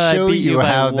they like, "Oh, I show beat you by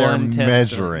how they're 1/10 of-"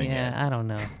 measuring it. Yeah, I don't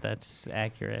know if that's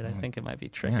accurate. I think it might be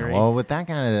trickery. Yeah, well, with that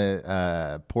kind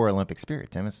of poor Olympic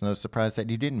spirit, Tim, it's no surprise that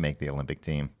you didn't make the Olympic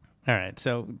team. All right,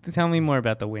 so tell me more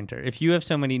about the winter. If you have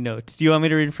so many notes, do you want me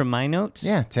to read from my notes?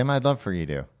 Yeah, Tim, I'd love for you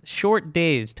to. Short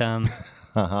days, Tom.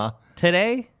 Uh-huh.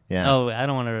 Today? Yeah. Oh, I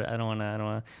don't want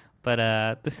to.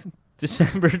 But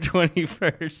December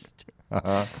 21st,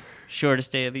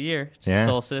 shortest day of the year. It's Yeah.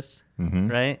 solstice,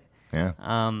 right? Yeah.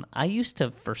 I used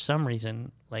to, for some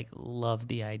reason, like love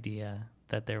the idea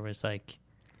that there was like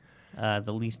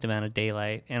the least amount of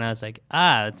daylight, and I was like,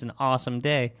 it's an awesome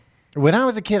day. When I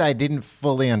was a kid, I didn't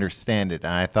fully understand it,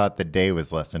 and I thought the day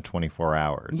was less than 24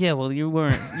 hours. Yeah, well, you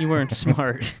weren't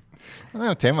smart. I don't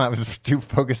know, Tim, I was too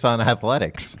focused on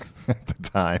athletics at the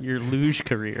time. Your luge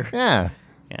career. Yeah.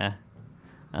 Yeah.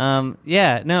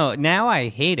 Yeah, no, now I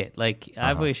hate it. Like,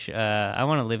 I wish, I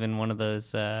want to live in one of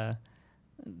those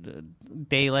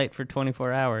daylight for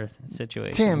 24-hour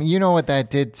situations. Tim, you know what that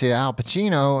did to Al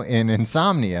Pacino in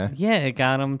Insomnia. Yeah, it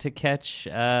got him to catch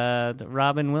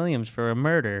Robin Williams for a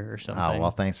murder or something. Oh,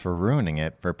 well, thanks for ruining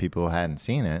it for people who hadn't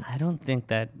seen it. I don't think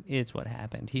that is what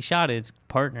happened. He shot his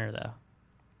partner, though.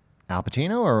 Al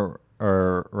Pacino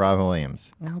or Robin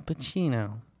Williams? Al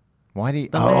Pacino. Why do you...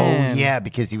 The Oh, man. yeah,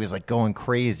 because he was, like, going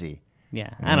crazy. Yeah,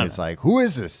 And I he don't was know. like, who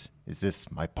is this? Is this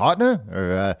my partner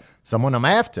or someone I'm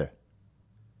after?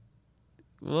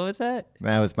 What was that?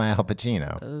 That was my Al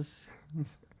Pacino.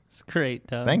 It's great,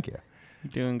 Tom. Thank you.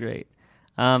 You're doing great.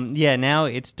 Yeah, now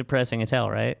it's depressing as hell,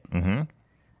 right? Mm-hmm.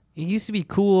 It used to be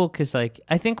cool because, like,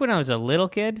 I think when I was a little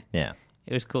kid, Yeah.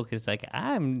 it was cool because, like,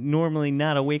 I'm normally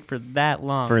not awake for that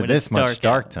long. For when this it's much dark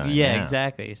dark out. time, Yeah, yeah.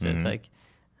 exactly. So it's like,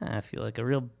 I feel like a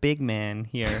real big man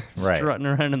here Right. strutting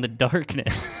around in the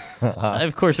darkness. I,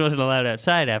 of course, wasn't allowed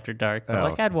outside after dark, but, Oh.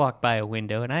 like, I'd walk by a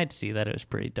window and I'd see that it was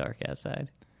pretty dark outside.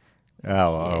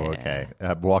 Oh, Yeah.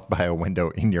 okay. Walk by a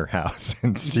window in your house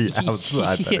and see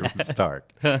outside that it was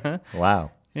dark.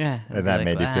 Wow. Yeah. I'd And be that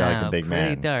made you feel like a "Wow, big pretty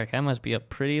man." dark. I must be up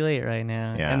pretty late right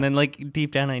now. Yeah. And then, like,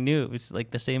 deep down I knew it was,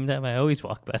 like, the same time I always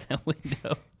walk by that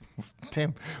window.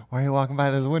 Tim, why are you walking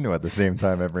by this window at the same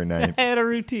time every night? I had a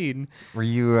routine. Were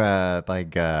you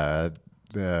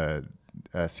the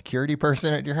security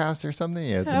person at your house or something?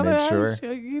 You had to make sure.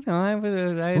 You know, I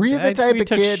was. Were you the type we of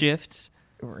took kid- shifts.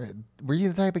 Were you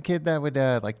the type of kid that would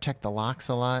like check the locks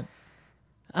a lot?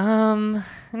 No,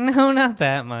 not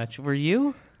that much. Were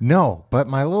you? No, but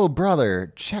my little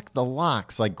brother checked the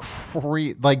locks like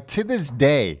like to this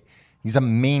day. He's a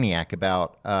maniac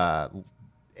about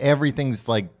everything's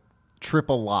like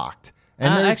triple locked.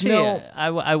 And there's Actually, no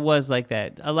I was like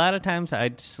that. A lot of times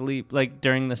I'd sleep, like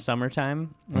during the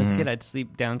summertime. When I was a kid, I'd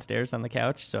sleep downstairs on the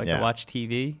couch so I Yeah. could watch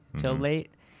TV till late.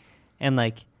 And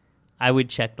like, I would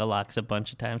check the locks a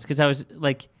bunch of times because I was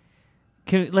like,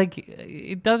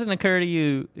 it doesn't occur to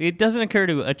you. It doesn't occur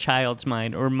to a child's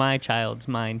mind or my child's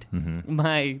mind.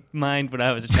 My mind when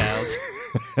I was a child.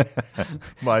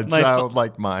 my my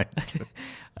childlike mind.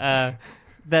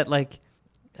 That like,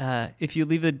 if you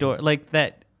leave the door like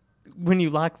that. When you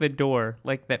lock the door,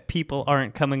 like that people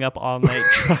aren't coming up all night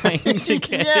trying to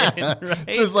get Yeah, in, right?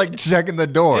 just like checking the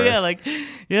door. Yeah, like,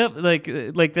 yep, like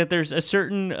that. There's a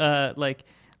certain like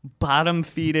bottom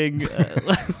feeding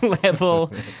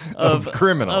level of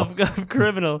criminal. of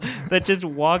criminal that just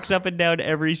walks up and down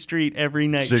every street every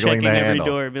night, Jiggling checking the every handle.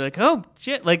 door, and be like, oh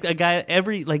shit, like a guy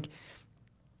every like.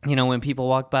 You know, when people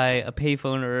walk by a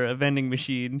payphone or a vending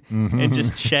machine and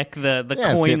just check the Yeah,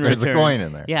 see coin if there's a return. coin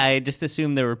in there. Yeah, I just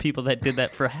assumed there were people that did that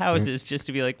for houses just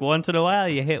to be like, once in a while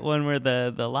you hit one where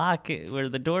the lock, where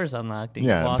the door's unlocked and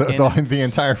you Yeah, walk in. the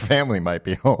entire family might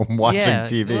be home watching Yeah,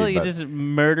 TV. well, you but- just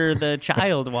murder the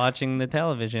child watching the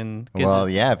television. 'cause well,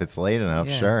 yeah, if it's late enough,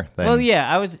 yeah. sure. Then, Well,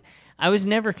 yeah, I was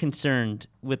never concerned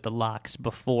with the locks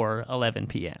before 11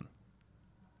 p.m.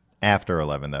 After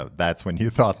 11, though, that's when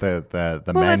you thought the Well,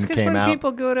 men that's because came when out.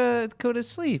 people go to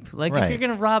sleep. Like if Right. you're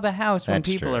gonna rob a house when That's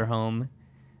people true. are home,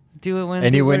 do it when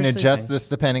And you people wouldn't are adjust sleeping. this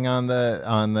depending on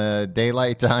the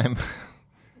daylight time.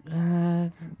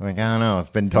 Like, I don't know. It's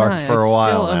been dark No, for a I while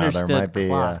still now. understood There might be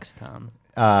clocks, Tom.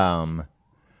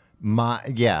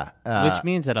 which Which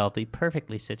means that I'll be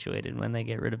perfectly situated when they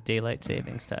get rid of daylight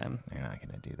savings time they're not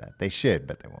going to do that. They should,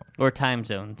 but they won't. or time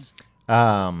zones.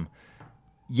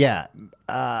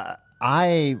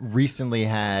 I recently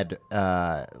had.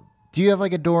 Do you have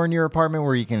like a door in your apartment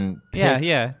where you can? Pick?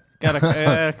 Yeah. Got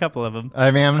a couple of them.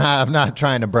 I mean, I'm not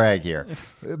trying to brag here,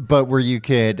 but where you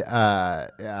could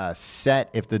set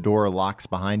if the door locks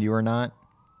behind you or not.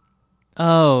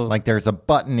 Oh, Like there's a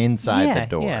button inside the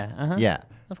door. Yeah.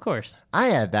 Of course. I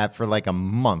had that for like a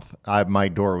month. My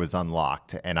door was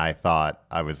unlocked, and I thought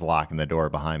I was locking the door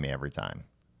behind me every time.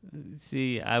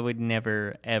 See, I would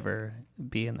never ever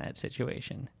be in that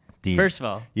situation. Do you- First of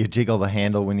all, You jiggle the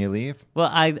handle when you leave? well,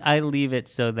 I leave it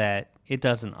so that it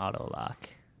doesn't auto lock.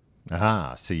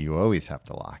 Ah, so you always have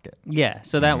to lock it. Yeah,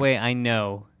 so that way I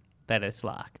know that it's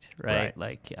locked, right? Right.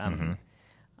 Like,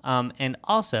 and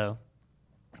also,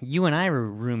 you and I were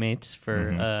roommates for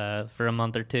a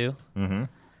month or two.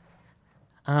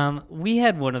 We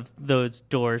had one of those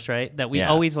doors, right, that we Yeah.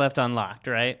 always left unlocked,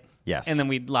 right? Yes. And then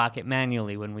we'd lock it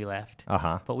manually when we left.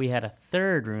 Uh-huh. But we had a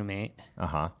third roommate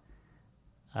Uh-huh.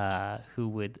 who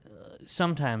would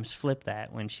sometimes flip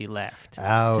that when she left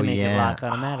Oh, to make it yeah. lock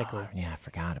automatically. Yeah, I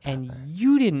forgot about And that.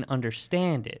 you didn't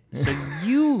understand it. So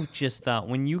you just thought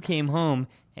when you came home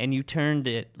and you turned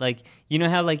it, like, you know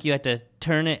how like you had to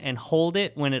turn it and hold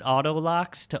it when it auto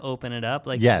locks to open it up?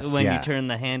 Like Yes, when yeah. you turn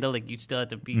the handle, like you still had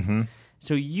to be.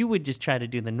 So you would just try to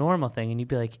do the normal thing and you'd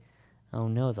be like, oh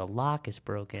no, the lock is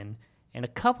broken. And a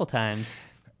couple times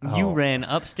you ran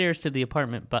upstairs to the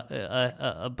apartment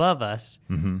above us,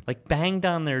 like banged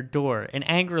on their door and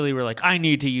angrily were like, I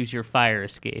need to use your fire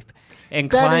escape. And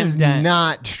That climbed is down.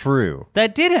 not true.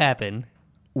 That did happen.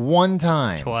 One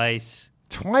time. Twice.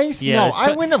 Twice? Yeah, No, it's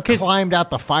I wouldn't have 'cause- climbed out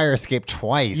the fire escape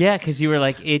twice. Yeah, because you were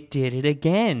like, it did it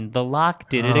again. The lock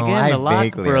did it Oh, again. I The lock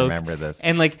vaguely broke. remember this.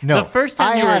 And like No, the first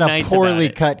time I you were had a nice poorly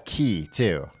about it. cut key,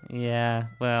 too. Yeah,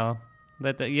 well,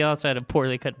 you also had a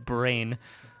poorly cut brain.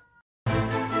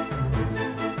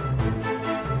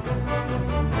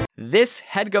 This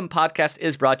HeadGum podcast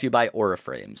is brought to you by Aura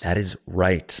Frames. That is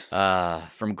right.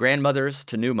 From grandmothers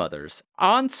to new mothers,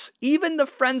 aunts, even the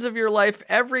friends of your life,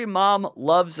 every mom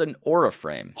loves an Aura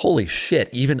frame. Holy shit,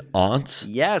 even aunts?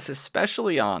 Yes,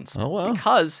 especially aunts. Oh, wow.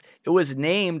 Because it was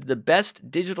named the best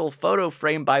digital photo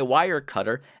frame by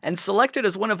Wirecutter and selected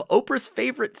as one of Oprah's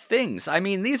favorite things. I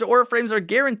mean, these Aura frames are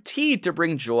guaranteed to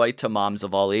bring joy to moms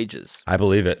of all ages. I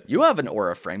believe it. You have an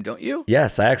Aura frame, don't you?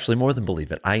 Yes, I actually more than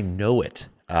believe it. I know it.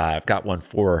 I've got one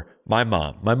for my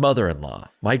mom, my mother-in-law,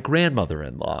 my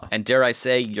grandmother-in-law, And dare I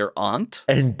say, your aunt?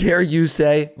 and dare you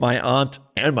say my aunt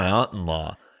and my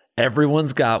aunt-in-law.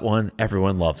 Everyone's got one.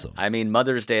 Everyone loves them. I mean,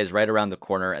 Mother's Day is right around the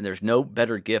corner, and there's no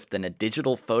better gift than a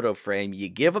digital photo frame. You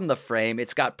give them the frame,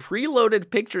 it's got preloaded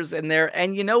pictures in there,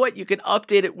 and you know what? You can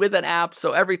update it with an app,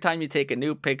 so every time you take a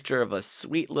new picture of a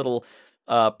sweet little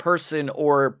person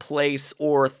or place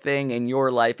or thing in your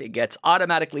life, it gets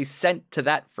automatically sent to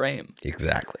that frame.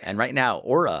 Exactly. And right now,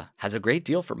 Aura has a great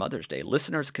deal for Mother's Day.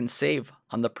 Listeners can save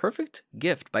on the perfect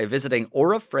gift by visiting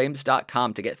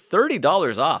auraframes.com to get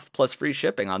 $30 off plus free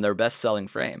shipping on their best-selling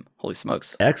frame. Holy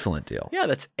smokes. Excellent deal. Yeah,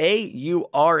 that's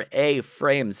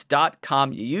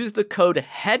auraframes.com. You use the code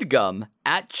HEADGUM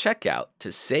at checkout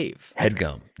to save.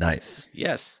 Headgum. Nice.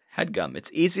 Yes, HEADGUM. It's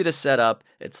easy to set up.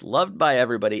 It's loved by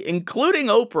everybody, including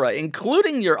Oprah,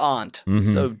 including your aunt.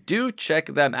 So do check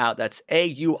them out. That's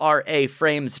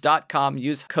auraframes.com.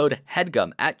 Use code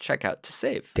HEADGUM at checkout to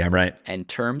save. Damn right. And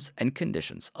terms and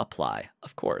conditions apply,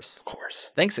 of course. Of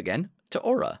course. Thanks again to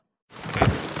Aura.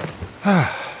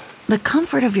 The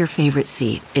comfort of your favorite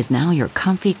seat is now your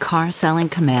comfy car selling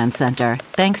command center,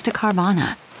 thanks to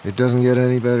Carvana. It doesn't get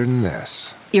any better than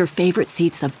this. Your favorite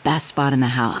seat's the best spot in the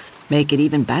house. Make it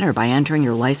even better by entering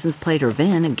your license plate or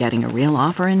VIN and getting a real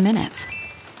offer in minutes.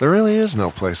 There really is no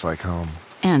place like home.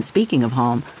 And speaking of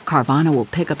home, Carvana will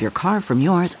pick up your car from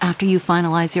yours after you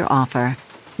finalize your offer.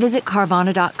 Visit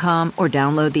Carvana.com or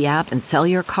download the app and sell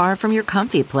your car from your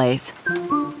comfy place.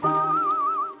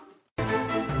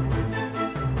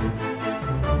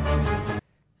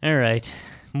 All right,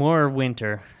 more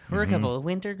winter. We're a couple of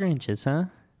winter Grinches, huh?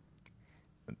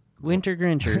 Winter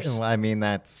Grinchers. Well, I mean,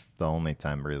 that's the only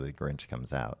time really Grinch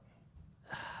comes out.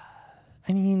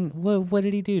 I mean, what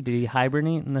did he do? Did he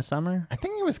hibernate in the summer? I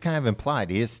think it was kind of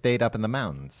implied. He has stayed up in the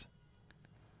mountains.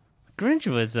 Grinch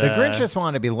was The Grinch just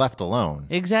wanted to be left alone.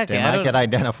 exactly. Damn, I could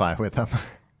identify with him.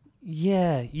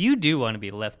 Yeah, you do want to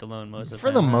be left alone most of the For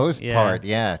time. the huh? most Yeah. part,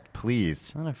 yeah,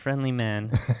 please. Not a friendly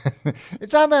man.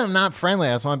 It's not that I'm not friendly.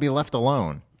 I just want to be left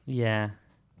alone. Yeah.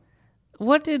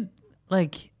 What did,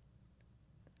 like,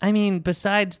 I mean,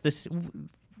 besides this,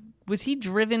 was he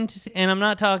driven to, and I'm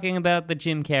not talking about the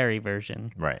Jim Carrey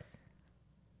version, Right.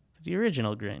 the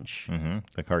original Grinch.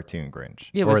 The cartoon Grinch.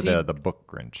 Yeah, or was he- the book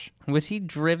Grinch. Was he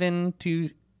driven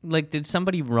to, like, did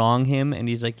somebody wrong him and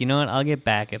he's like, you know what, I'll get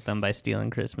back at them by stealing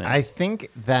Christmas? I think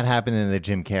that happened in the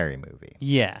Jim Carrey movie.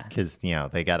 Yeah. Because,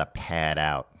 they got to pad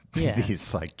out Yeah. these,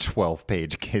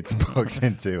 12-page kids' books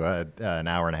into an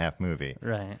hour-and-a-half movie.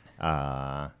 Right.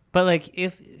 But, like,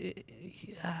 if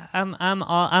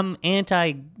I'm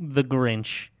anti the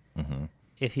Grinch,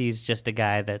 if he's just a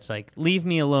guy that's like, leave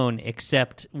me alone,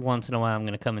 except once in a while I'm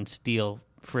going to come and steal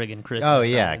friggin' Christmas. oh,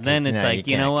 yeah. from you. Then 'cause, it's like,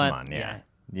 you can't- know what? Come on, yeah.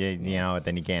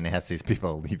 Then you can't ask these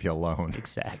people to leave you alone.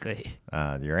 Exactly.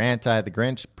 You're anti the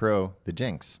Grinch, pro the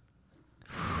Jinx.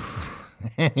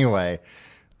 Anyway,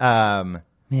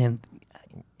 Man,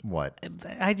 what?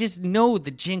 I just know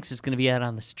the Jinx is going to be out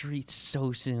on the streets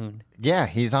so soon. Yeah,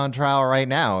 he's on trial right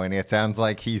now, and it sounds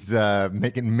like he's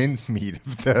making mincemeat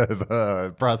of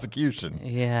the prosecution.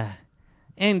 Yeah.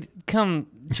 And come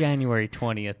January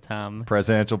 20th, Tom,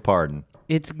 Presidential pardon.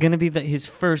 it's going to be his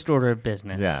first order of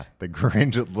business. Yeah, the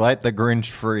Grinch, let the Grinch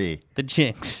free. The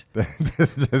Jinx.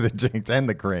 The Jinx and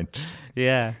the Grinch.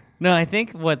 Yeah. No, I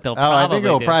think what they'll Oh, probably I think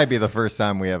it'll do. probably be the first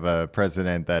time we have a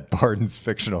president that pardons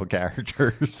fictional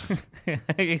characters.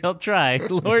 He'll try.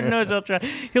 Lord knows he'll try.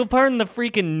 He'll pardon the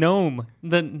freaking gnome.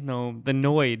 The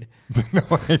Noid.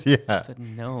 Yeah, The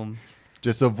gnome.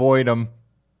 just avoid them.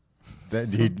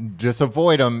 Just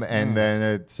avoid them, and then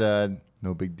it's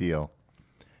no big deal.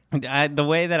 The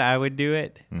way that I would do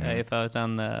it, if I was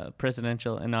on the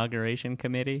presidential inauguration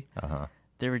committee,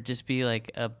 there would just be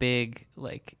like a big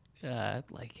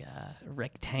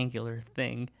rectangular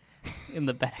thing in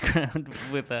the background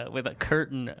with a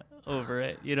curtain over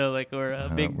it, or a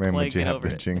big When would you blanket have over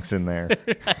the it. Jinx in there?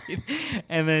 Right?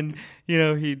 And then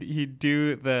he'd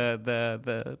do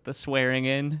the swearing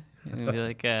in. And he'd be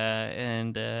like,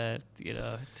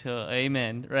 till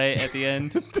amen, right at the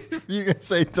end. You can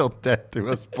say "till death do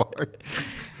us part."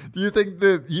 You think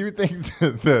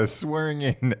the swearing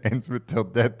in ends with "till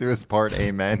death do us part"?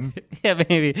 Amen. Yeah,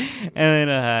 maybe. And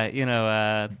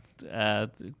then,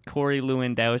 Corey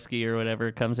Lewandowski or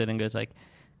whatever comes in and goes like,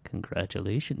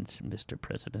 "Congratulations, Mr.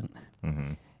 President."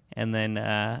 Mm-hmm. And then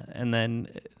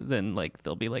like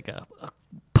there'll be like a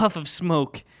puff of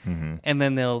smoke, and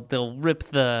then they'll rip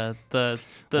the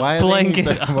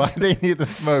blanket off. Why do they need the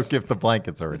smoke if the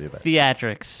blanket's already there?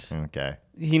 Theatrics. Okay.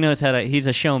 He knows how to. He's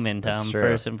a showman, Tom, true.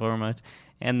 first and foremost.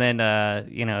 And then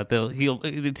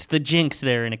it's the Jinx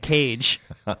there in a cage,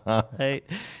 right?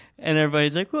 And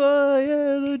everybody's like, "Oh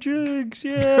yeah, the Jinx,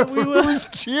 yeah, we will." Who's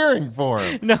cheering for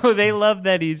him? No, they love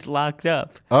that he's locked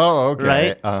up, Oh, okay.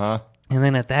 Right? Uh-huh. and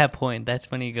then at that point,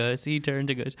 that's when he turns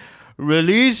and goes,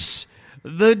 "Release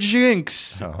the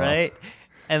Jinx," right?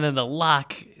 And then the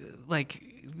lock, like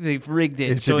they've rigged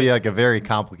it. It should be like a very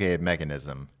complicated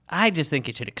mechanism. I just think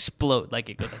it should explode, like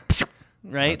it goes like,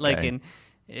 right, like Okay.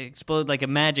 explode like a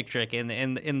magic trick, and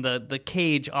in the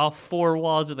cage, all four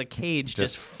walls of the cage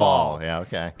just fall. Yeah,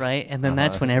 okay. right, and then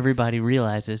that's when everybody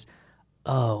realizes,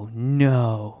 oh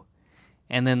no,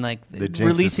 and then like The Jinx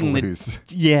releasing is loose.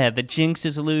 the Jinx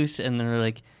is loose, and they're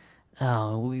like,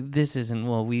 oh, this isn't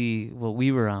what we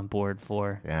were on board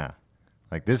for. Yeah.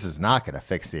 Like, this is not going to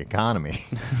fix the economy.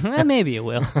 Maybe it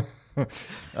will.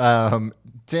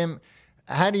 Tim,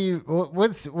 how do you,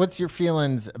 what's your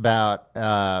feelings about,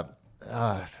 I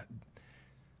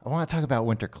want to talk about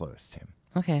winter clothes, Tim.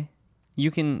 Okay,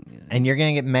 you can. And you're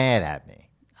going to get mad at me.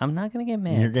 I'm not gonna get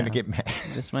mad. You're going to Tom. get mad.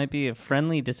 This might be a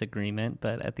friendly disagreement,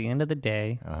 but at the end of the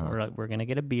day, we're gonna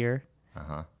get a beer,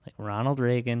 like Ronald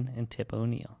Reagan and Tip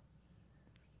O'Neill.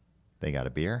 They got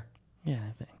a beer? Yeah,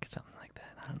 I think something like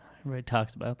that. I don't know. Everybody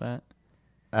talks about that.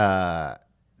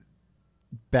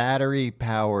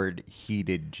 Battery-powered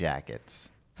heated jackets.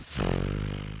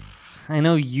 I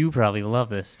know you probably love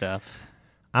this stuff.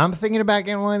 I'm thinking about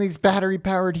getting one of these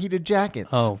battery-powered heated jackets.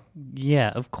 Oh, yeah,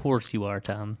 of course you are,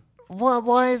 Tom.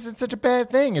 Why is it such a bad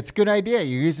thing? It's a good idea.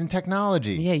 You're using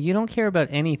technology. Yeah, you don't care about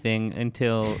anything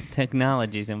until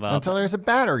technology's involved. Until there's a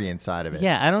battery inside of it.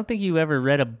 Yeah, I don't think you ever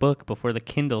read a book before the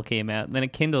Kindle came out. And then a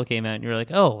Kindle came out, and you're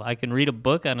like, oh, I can read a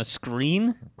book on a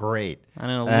screen? Great. On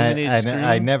an illuminated screen?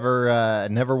 I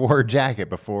never wore a jacket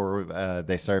before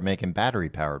they started making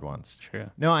battery-powered ones. True.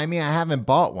 No, I mean, I haven't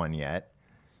bought one yet.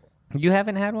 You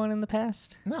haven't had one in the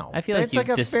past? No. I feel like it's you've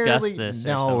a discussed fairly, this or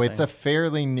No, it's a something.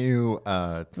 fairly new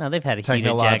No, they've had heated jackets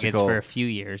technological for a few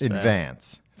years. though.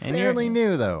 advance. And Fairly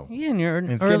new, though. Yeah, and you're an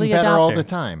It's early getting better adopter. all the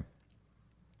time.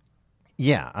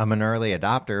 Yeah, I'm an early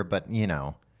adopter, but,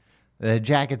 the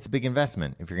jacket's a big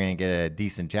investment if you're going to get a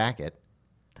decent jacket.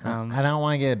 I don't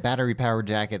want to get a battery-powered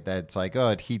jacket that's like, oh,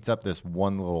 it heats up this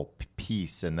one little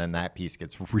piece, and then that piece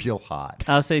gets real hot.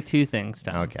 I'll say two things,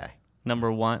 Tom. Okay.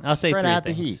 Number one, I'll say Spread three out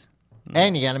things. the heat.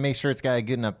 And you got to make sure it's got a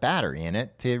good enough battery in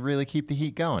it to really keep the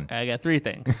heat going. I got three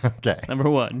things. Okay. Number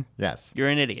one, Yes. you're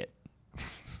an idiot.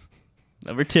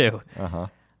 Number two,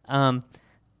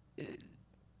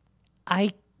 I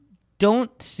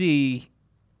don't see.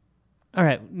 All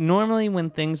right, normally when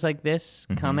things like this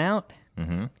come out,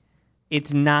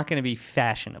 it's not going to be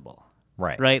fashionable,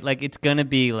 Right. right? Like it's going to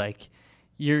be like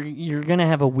you're going to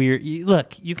have a weird.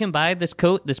 Look, you can buy this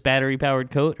coat, this battery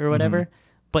powered coat or whatever,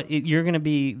 but you're going to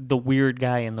be the weird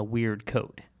guy in the weird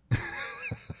coat.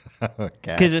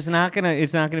 Okay. Because it's not gonna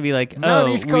be like, No, oh,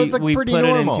 these coats look we pretty put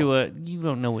normal. it into a. You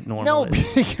don't know what normal No,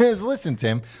 is. because listen,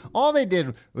 Tim, all they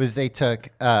did was they took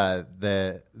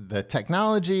the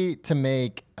technology to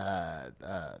make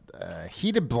a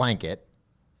heated blanket,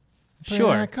 put it on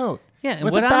Sure. a coat, Yeah,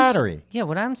 with what a battery.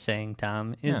 What I'm saying,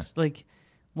 Tom, is like,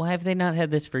 why have they not had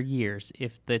this for years?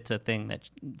 If that's a thing that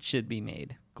should be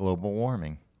made, Global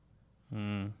warming.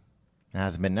 It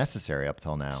hasn't been necessary up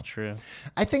till now. it's true.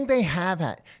 I think they have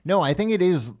had. No, I think it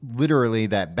is literally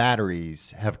that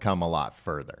batteries have come a lot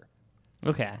further.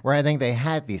 Okay, Where I think they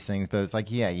had these things, but it's like,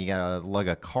 yeah, you got to lug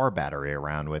a car battery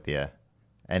around with you.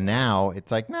 And now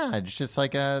it's like, nah, it's just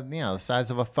like the size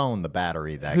of a phone, the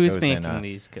battery that who's goes making in.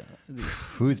 these?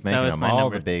 Who's making was them? my All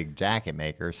number. the big jacket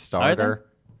makers. Are there? Starter.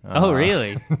 Oh,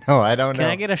 really? No, I don't know. Can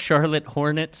I get a Charlotte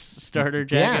Hornets starter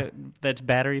jacket that's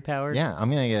battery powered? Yeah, I'm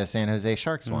going to get a San Jose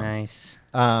Sharks one. Nice.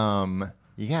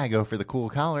 You got to go for the cool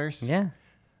colors. Yeah.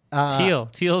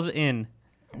 Teal's in.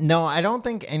 No, I don't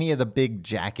think any of the big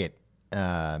jacket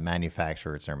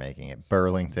manufacturers are making it.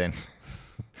 Burlington.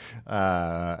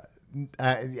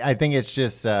 I think it's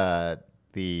just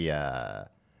the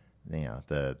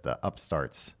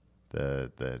upstarts,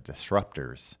 the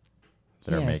disruptors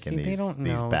that are Yeah, making see, they these don't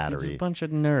know. These are battery. a bunch of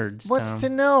nerds. What's Tom. to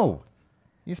know?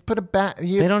 You just put a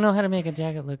They don't know how to make a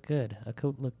jacket look good, a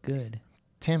coat look good.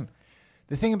 Tim,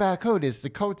 the thing about a coat is the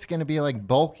coat's going to be like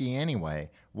bulky anyway.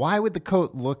 Why would the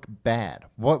coat look bad?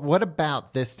 What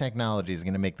about this technology is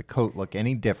going to make the coat look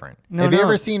any different? Have you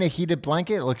ever seen a heated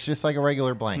blanket? It looks just like a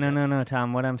regular blanket. No,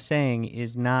 Tom. What I'm saying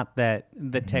is not that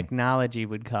the technology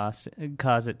would cause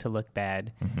it to look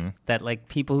bad. That like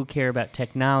people who care about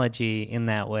technology in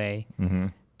that way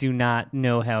do not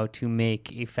know how to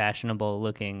make a fashionable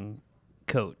looking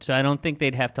coat. So I don't think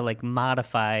they'd have to like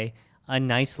modify a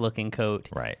nice looking coat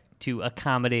Right. to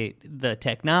accommodate the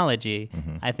technology.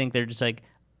 I think they're just like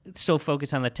so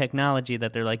focused on the technology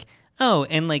that they're like, oh,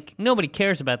 and like nobody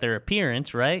cares about their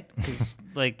appearance, right? Because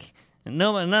like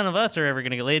none of us are ever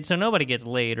gonna get laid, so nobody gets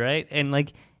laid, right? And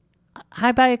like,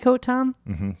 I buy a coat, Tom.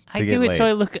 I get do it so laid.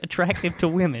 I look attractive to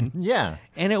women, Yeah.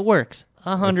 and it works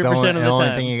 100% It's of the the only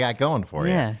time. thing you got going for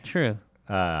you. Yeah, true.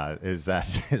 Is that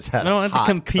I don't have to hot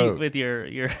compete coat. with your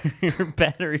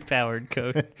battery powered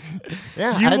coat.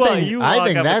 Yeah, You I walk, think, you I walk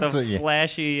think up that's with what a you.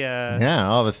 flashy. Yeah,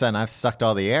 all of a sudden I've sucked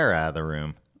all the air out of the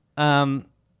room.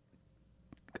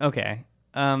 Okay.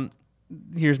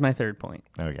 Here's my third point.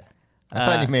 Okay. I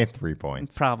thought you made 3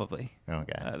 points. Probably.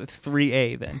 Okay. It's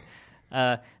 3A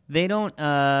then. They don't.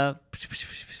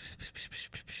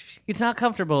 It's not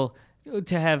comfortable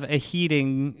to have a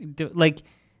heating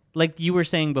like you were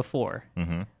saying before,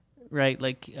 right?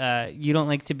 Like you don't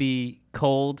like to be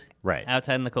cold, Right.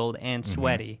 outside in the cold and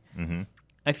sweaty.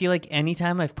 I feel like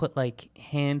anytime I've put like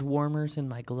hand warmers in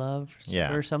my gloves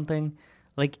Yeah. or something,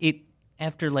 like it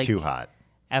after It's like too hot.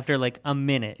 after like a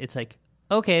minute, it's like,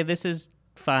 okay, this is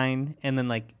fine. And then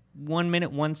like 1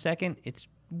 minute, 1 second, it's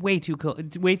way too cold.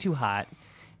 It's way too hot.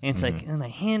 And it's like, my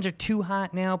hands are too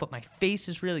hot now, but my face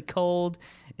is really cold.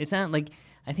 It's not like,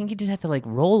 I think you just have to like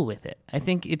roll with it. I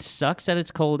think it sucks that it's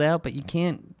cold out, but you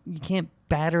can't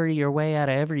battery your way out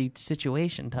of every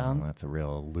situation, Tom. Well, that's a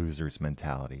real loser's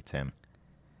mentality, Tim.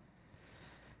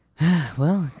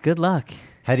 Well, good luck.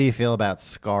 How do you feel about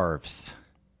scarves?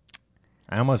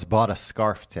 I almost bought a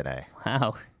scarf today.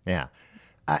 Wow. Yeah.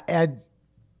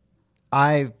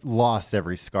 I've lost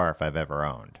every scarf I've ever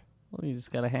owned. Well, you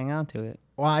just got to hang on to it.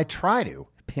 Well, I try to.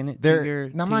 Pin it There- to your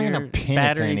No, I'm not gonna your pin it to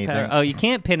battery anything. power- Oh, you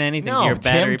can't pin anything to No, your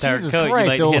Tim, battery powered Jesus coat. Christ, You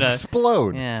like it'll hit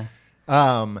explode. Yeah.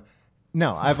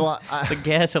 No, I've lost. The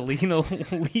gasoline will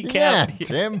leak Yeah, out.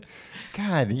 Tim.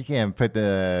 God, you can't put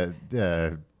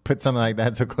put something like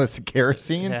that so close to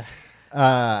kerosene.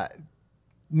 Yeah.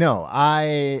 No,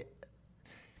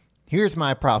 here's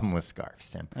my problem with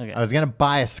scarves, Tim. Okay. I was going to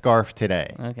buy a scarf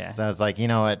today. Okay. So I was like, you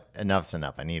know what? Enough's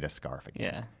enough. I need a scarf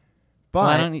again. Yeah.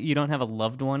 But You don't have a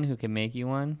loved one who can make you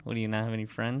one? What, do you not have any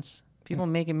friends? People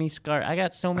making me scarves. I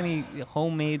got so many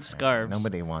homemade scarves.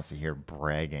 nobody wants to hear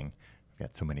bragging. I've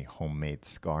got so many homemade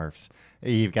scarves.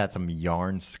 You've got some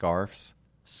yarn scarves.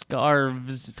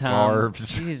 Scarves, Tom.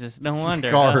 Scarves. Jesus, no wonder.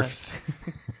 Scarves.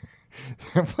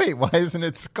 Wait, why isn't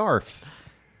it scarves?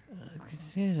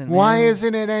 Why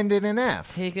isn't it ended in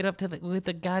F? Take it up to with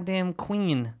the goddamn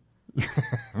queen.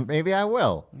 Maybe I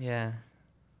will. Yeah.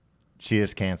 She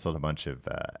has canceled a bunch of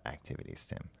activities,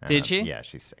 Tim. Did she? Yeah,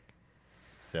 she's sick.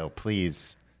 So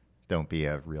please don't be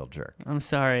a real jerk. I'm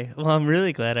sorry. Well, I'm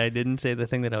really glad I didn't say the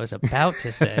thing that I was about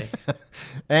to say.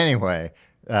 Anyway,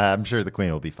 I'm sure the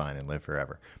queen will be fine and live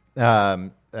forever.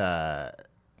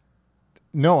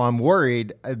 No, I'm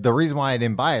worried. The reason why I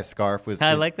didn't buy a scarf was...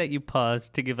 I like that you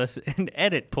paused to give us an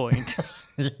edit point.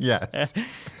 Yes.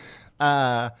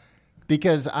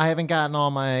 Because I haven't gotten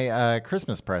all my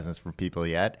Christmas presents from people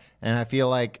yet, and I feel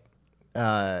like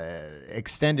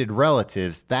extended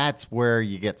relatives, that's where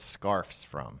you get scarves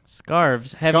from.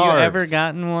 Scarves. Have you ever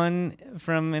gotten one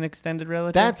from an extended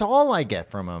relative? That's all I get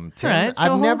from them, Tim. All right, so I've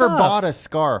hold never off. bought a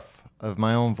scarf of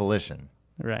my own volition.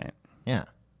 Right. Yeah.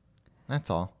 That's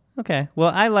all. Okay.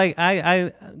 Well, I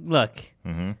look.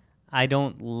 Mm-hmm. I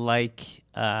don't like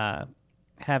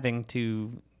having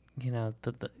to,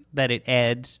 that it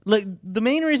adds. Look, the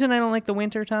main reason I don't like the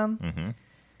winter, Tom,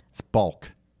 It's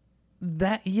bulk.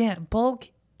 bulk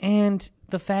and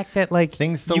the fact that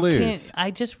Things to you lose. can't.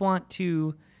 I just want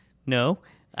to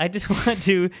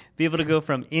be able to go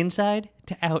from inside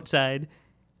to outside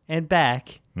and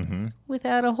back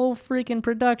without a whole freaking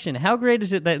production. How great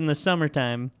is it that in the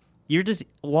summertime you're just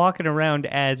walking around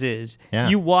as is? Yeah.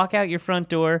 You walk out your front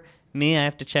door. Me, I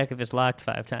have to check if it's locked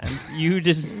 5 times. You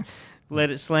just let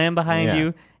it slam behind Yeah.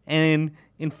 you, and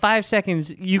in 5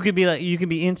 seconds you could be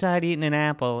inside eating an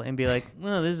apple and be like,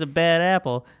 "Oh, this is a bad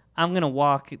apple. I'm gonna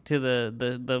walk to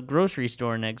the grocery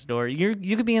store next door." You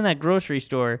could be in that grocery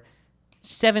store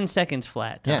 7 seconds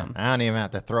flat, Yeah. Tom. I don't even have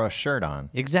to throw a shirt on.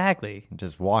 Exactly.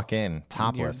 Just walk in Your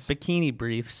topless. bikini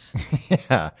briefs.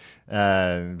 Yeah.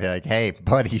 Be like, hey,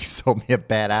 buddy, you sold me a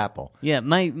bad apple. Yeah,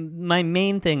 my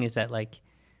main thing is that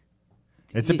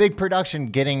It's a big production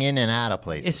getting in and out of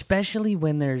places. especially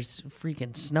when there's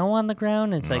freaking snow on the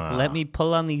ground, it's like, let me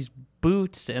pull on these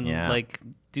boots and Yeah.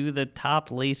 do the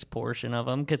top lace portion of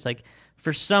them, because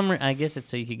for some, I guess it's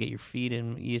so you could get your feet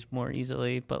in more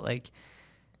easily, but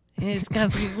it's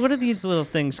got what are these little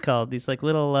things called? These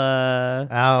little what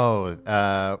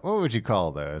would you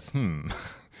call those?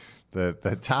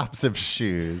 The tops of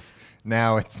shoes.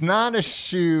 Now, it's not a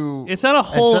shoe. it's not a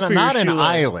hole It's for not your an shoe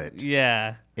leg. eyelet.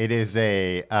 Yeah. It is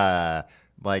it's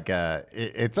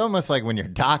almost like when you're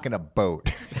docking a boat,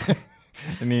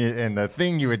 and the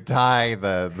thing you would tie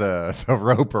the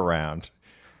rope around.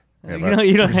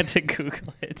 You don't have to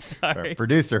Google it. Sorry. Our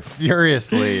producer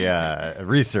furiously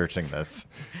researching this.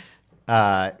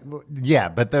 Yeah,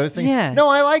 but those things. Yeah. No,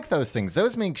 I like those things.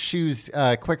 Those make shoes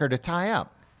quicker to tie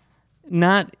up.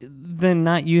 Not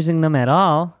using them at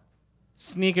all.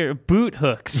 Boot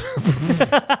hooks.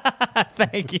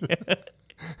 Thank you.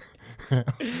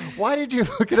 Why did you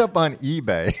look it up on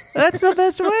eBay? That's the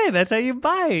best way. That's how you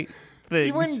buy things.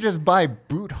 You wouldn't just buy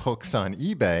boot hooks on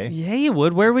eBay. Yeah, you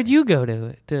would. Where would you go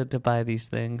to buy these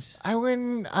things? I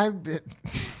wouldn't.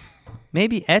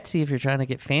 Maybe Etsy if you're trying to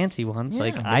get fancy ones, Yeah,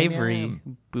 like maybe I ivory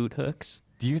am. boot hooks.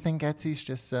 Do you think Etsy's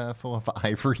just full of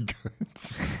ivory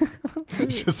goods?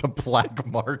 It's just a black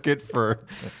market for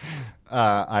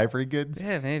ivory goods.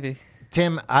 Yeah, maybe.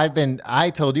 Tim,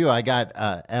 I told you I got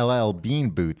LL Bean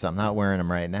boots. I'm not wearing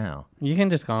them right now. You can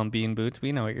just call them bean boots.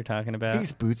 We know what you're talking about.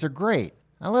 These boots are great.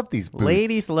 I love these boots.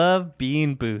 Ladies love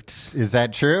bean boots. Is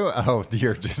that true? Oh,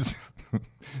 you're just...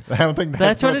 I don't think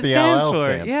That's what what it the stands LL for.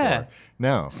 stands Yeah. for.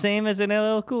 No. Same as an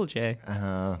LL Cool J.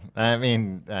 I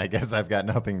mean, I guess I've got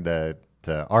nothing to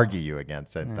argue you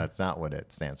against it. That's not what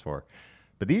it stands for.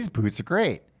 But these boots are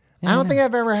great. I don't think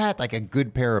I've ever had a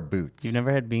good pair of boots. You've never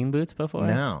had bean boots before?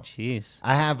 No. Jeez.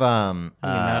 I have You're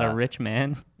not a rich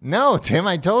man. No, Tim,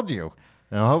 I told you.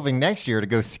 I'm hoping next year to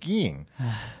go skiing.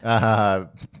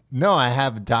 No, I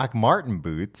have Doc Marten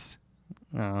boots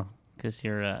Oh, because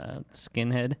you're a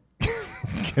skinhead.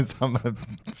 because I'm a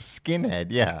skinhead.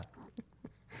 Yeah.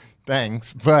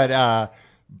 Thanks. But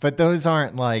those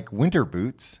aren't winter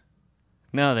boots.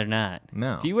 No, they're not.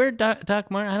 No. Do you wear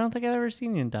Doc Martens? I don't think I've ever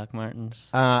seen you in Doc Martens.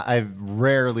 I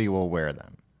rarely will wear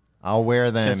them. I'll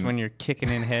wear them. Just when you're kicking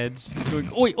in heads. Going,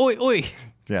 oi, oi, oi.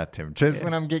 Yeah, Tim. Just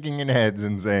when I'm kicking in heads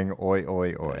and saying oi,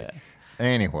 oi, oi. Yeah.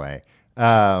 Anyway,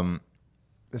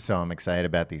 so I'm excited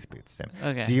about these boots, Tim.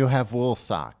 Okay. Do you have wool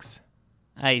socks?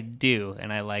 I do,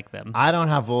 and I like them. I don't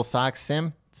have wool socks,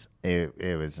 Tim.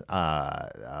 It was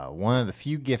one of the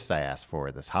few gifts I asked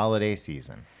for this holiday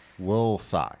season. Wool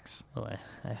socks. Well,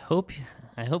 I hope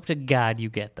to God you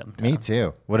get them, Tom. Me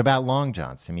too. What about long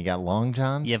johns, Tim? You got long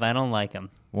johns? Yeah, but I don't like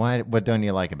them. Why? What don't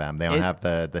you like about them? They don't have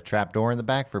the trap door in the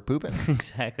back for pooping?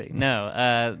 Exactly.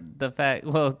 No. The fact.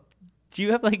 Well, do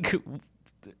you have like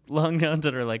long johns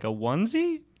that are like a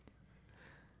onesie?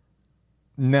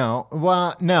 No.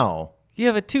 Well, no. You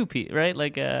have a two-piece, right?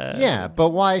 Like a. Yeah, but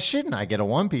why shouldn't I get a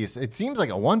one-piece? It seems like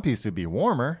a one-piece would be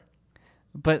warmer.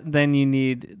 But then you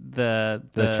need the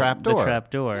trap door. The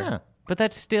trap door. Yeah. But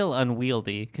that's still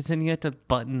unwieldy because then you have to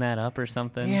button that up or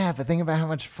something. Yeah, but think about how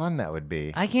much fun that would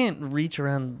be. I can't reach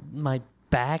around my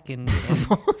back and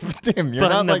Tim, you're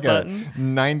not button a like button. a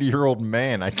 90-year-old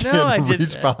man. I can't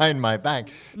reach behind my back.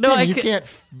 No, Tim,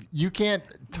 you can't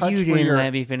touch You where didn't your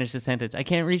let me finish the sentence. I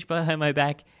can't reach behind my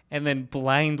back and then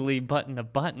blindly button a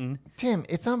button. Tim,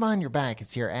 it's not behind your back,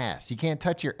 it's your ass. You can't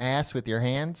touch your ass with your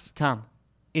hands. Tom,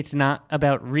 it's not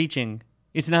about reaching.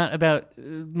 It's not about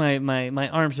my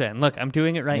arm span. Look, I'm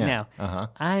doing it right now. Uh-huh.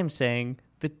 I'm saying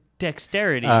the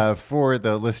dexterity. For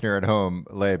the listener at home,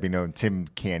 let it be known, Tim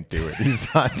can't do it.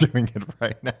 He's not doing it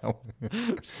right now.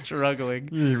 Struggling.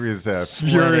 He was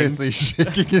furiously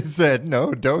shaking his head.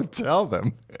 No, don't tell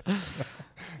them.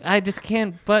 I just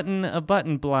can't button a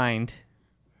button blind.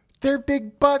 They're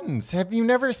big buttons. Have you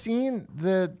never seen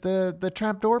the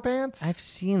trapdoor pants? I've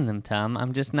seen them, Tom.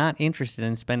 I'm just not interested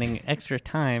in spending extra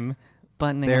time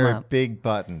buttoning They're them up. big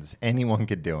buttons. Anyone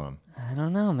could do them. I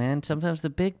don't know, man. Sometimes the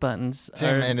big buttons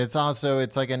Tim, are... and it's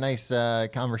like a nice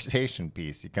conversation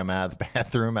piece. You come out of the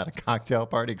bathroom at a cocktail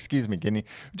party. Excuse me, would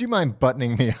you mind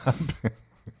buttoning me up?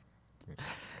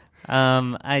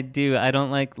 I do. I don't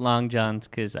like long johns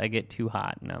because I get too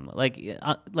hot in them.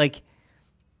 I like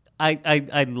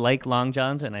long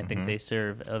johns, and I think they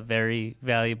serve a very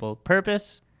valuable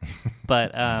purpose.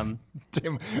 But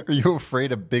Tim, are you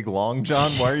afraid of Big Long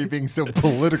John? Why are you being so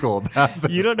political about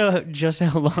this? you don't know just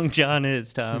how Long John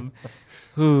is, Tom.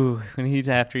 Ooh, when he's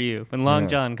after you, when Long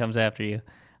John comes after you.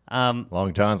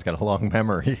 Long John's got a long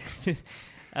memory.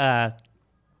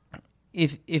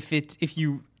 If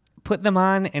you put them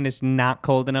on and it's not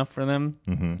cold enough for them,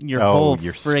 your Oh, whole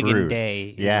you're friggin' screwed.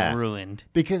 day is ruined.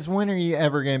 Because when are you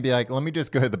ever going to be like, let me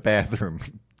just go to the bathroom,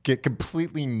 get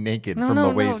completely naked from the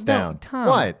waist down? Tom.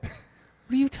 What?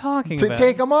 What are you talking To about?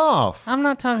 take them off. I'm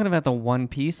not talking about the one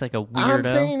piece like a weirdo. I'm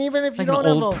saying even if you like don't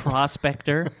an have old a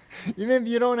prospector. even if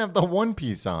you don't have the one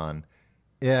piece on,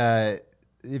 if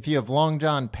you have Long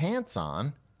John pants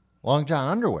on, Long John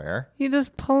underwear. You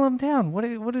just pull them down. What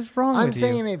is wrong I'm with you?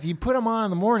 saying if you put them on in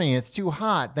the morning, it's too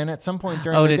hot. Then at some point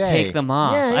during the day, to take them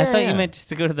off. Yeah, I thought yeah. you meant just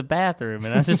to go to the bathroom,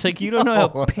 and I was just like, you don't know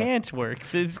how pants work.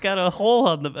 It's got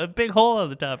a big hole on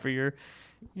the top for your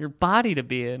body to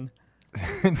be in.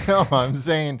 No, I'm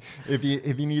saying if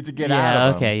you need to get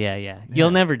out of them. Yeah.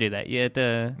 You'll never do that. You have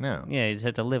to. No. Yeah, you just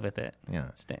have to live with it. Yeah.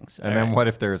 It stinks. And All then right. what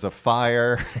if there's a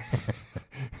fire?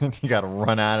 And you got to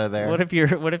run out of there. What if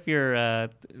your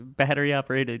battery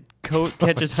operated coat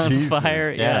catches on Jesus,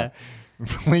 fire? Yeah.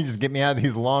 Please get me out of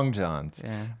these Long Johns.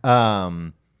 Yeah.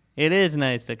 It is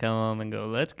nice to come home and go,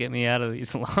 let's get me out of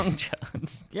these Long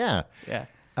Johns. Yeah. Yeah.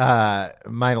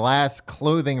 My last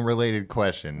clothing-related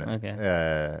question.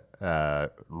 Okay.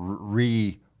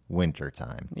 Winter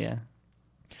time. Yeah.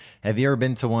 Have you ever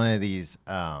been to one of these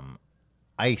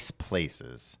ice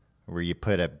places where you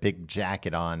put a big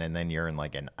jacket on and then you're in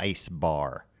like an ice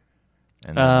bar?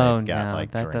 And then they've got,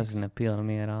 like, that drinks. doesn't appeal to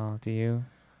me at all. Do you?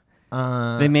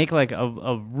 They make like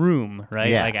a room, right?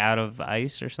 Yeah. Like out of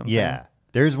ice or something. Yeah.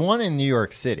 There's one in New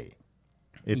York City.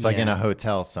 It's like in a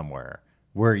hotel somewhere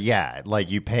where, like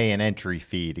you pay an entry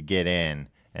fee to get in.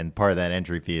 And part of that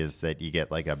entry fee is that you get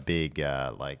like a big,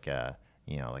 like a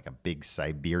big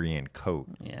Siberian coat.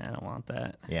 Yeah, I don't want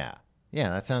that. Yeah.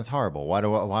 Yeah, that sounds horrible. Why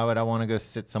would I want to go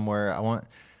sit somewhere?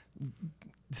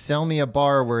 Sell me a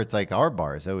bar where it's like our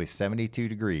bar is always 72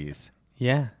 degrees.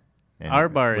 Yeah. And Our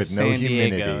bar is with no San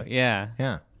Diego. humidity. Yeah.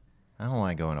 Yeah. I don't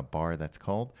want to go in a bar that's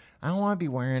cold. I don't want to be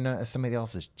wearing somebody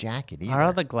else's jacket either. Are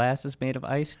all the glasses made of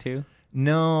ice too?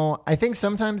 No, I think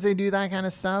sometimes they do that kind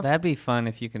of stuff. That'd be fun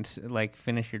if you can like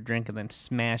finish your drink and then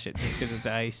smash it just because it's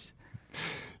ice.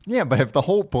 Yeah, but if the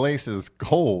whole place is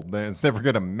cold, then it's never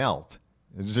going to melt.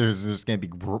 There's going to be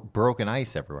broken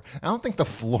ice everywhere. I don't think the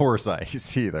floor's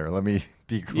ice either. Let me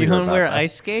be clear. You don't about wear that.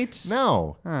 ice skates?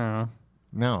 No. Oh.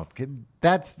 No.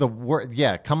 That's the word.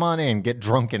 Yeah, come on in. Get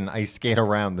drunk and ice skate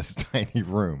around this tiny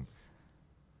room.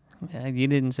 You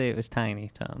didn't say it was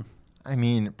tiny, Tom. I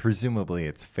mean, presumably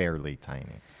it's fairly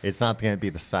tiny. It's not going to be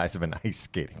the size of an ice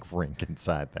skating rink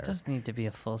inside there. It doesn't need to be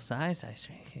a full-size ice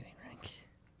skating rink.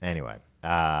 Anyway,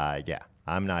 yeah,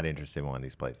 I'm not interested in one of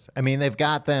these places. I mean, they've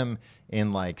got them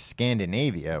in like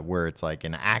Scandinavia where it's like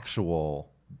an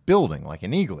actual building, like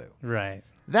an igloo. Right.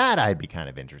 That I'd be kind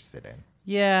of interested in.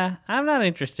 Yeah, I'm not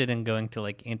interested in going to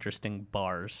like interesting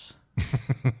bars.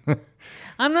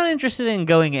 I'm not interested in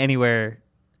going anywhere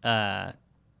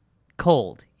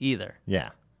cold either. Yeah.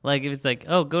 Like if it's like,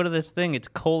 oh, go to this thing, it's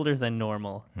colder than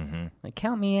normal. Mm-hmm. Like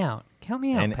count me out. Count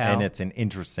me out, pal. And it's an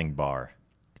interesting bar.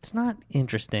 It's not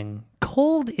interesting.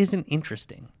 Cold isn't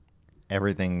interesting.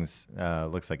 Everything's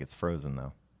looks like it's frozen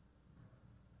though.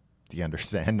 Do you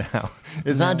understand now?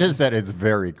 It's not just that it's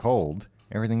very cold.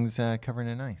 Everything's covered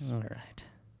in ice. All right.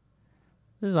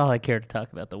 This is all I care to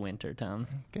talk about the winter, Tom.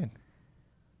 Good.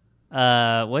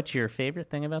 What's your favorite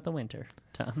thing about the winter,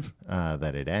 Tom?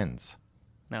 That it ends.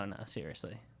 No,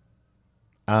 seriously.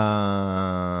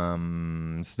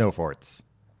 Snow forts.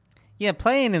 Yeah,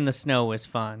 playing in the snow was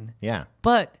fun. Yeah.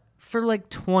 But for like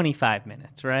 25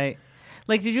 minutes, right?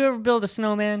 Like, did you ever build a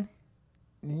snowman?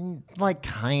 Like,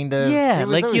 kind of. Yeah, It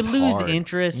was like you always lose hard.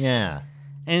 interest. Yeah.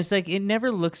 And it's like, it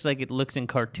never looks like it looks in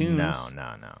cartoons.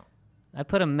 No. I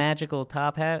put a magical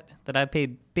top hat that I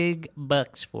paid big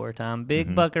bucks for, Tom.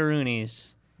 Big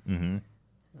buckaroonies. Mm-hmm.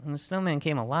 And the snowman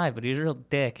came alive, but he was a real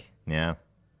dick. Yeah.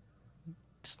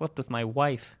 Slept with my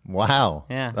wife. Wow.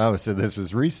 Yeah. Oh, so this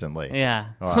was recently. Yeah.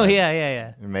 Wow. Oh, yeah.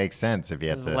 It makes sense if you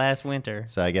This have was to. last winter.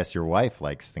 So I guess your wife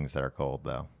likes things that are cold,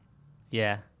 though.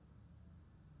 Yeah.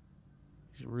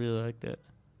 She really liked it.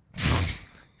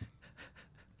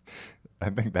 I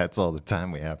think that's all the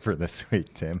time we have for this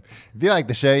week, Tim. If you like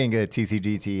the show, you can go to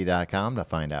tcgte.com to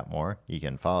find out more. You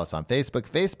can follow us on Facebook,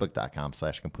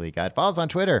 facebook.com/Complete Guide. Follow us on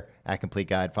Twitter @Complete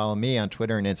Guide. Follow me on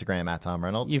Twitter and Instagram @Tom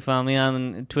Reynolds. You follow me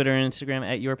on Twitter and Instagram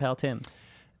 @YourPalTim.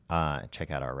 Check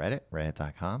out our Reddit,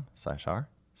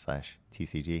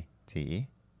 reddit.com/r/TCGTE.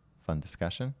 Fun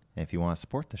discussion. And if you want to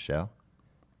support the show,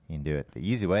 you can do it the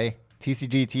easy way.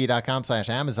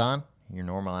 tcgte.com/Amazon. Your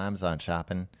normal Amazon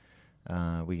shopping.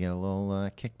 We get a little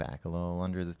kickback, a little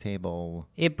under the table.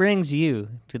 It brings you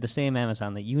to the same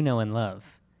Amazon that you know and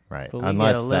love. Right. But we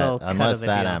get a little cut Unless of the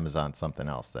that deal. Amazon's something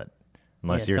else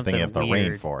unless Yeah, you're thinking of the something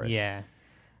weird. rainforest. Yeah.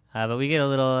 But we get a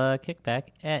little kickback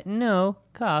at no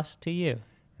cost to you.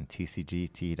 And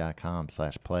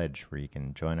tcgt.com/pledge where you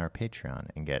can join our Patreon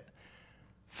and get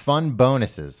fun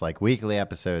bonuses like weekly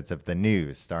episodes of The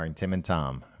News starring Tim and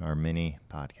Tom, our mini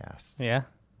podcast. Yeah.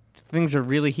 Things are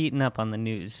really heating up on the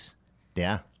news.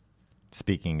 Yeah.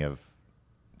 Speaking of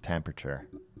temperature,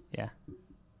 Yeah.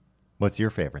 what's your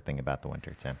favorite thing about the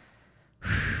winter, Tim?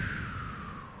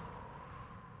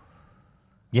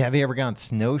 Yeah, have you ever gone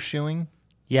snowshoeing?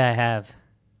 Yeah, I have.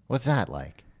 What's that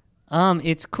like?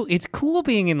 It's cool. It's cool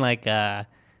being in like a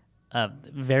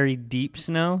very deep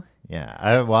snow. Yeah,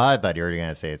 I thought you were going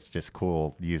to say it's just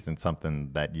cool using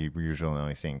something that you usually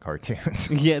only see in cartoons.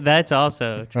 Yeah, that's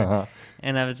also true. Uh-huh.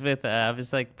 And I was with, I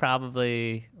was like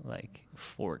probably like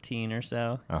 14 or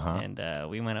so, Uh-huh. and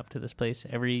we went up to this place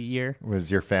every year.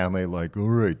 Was your family like, all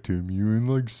right, Tim, you and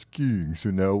like skiing, so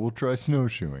now we'll try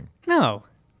snowshoeing? No,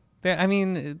 I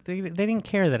mean they didn't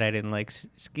care that I didn't like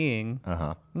skiing.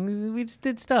 Uh-huh. We just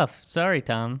did stuff. Sorry,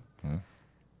 Tom.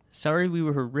 Sorry, we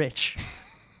were rich.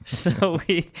 So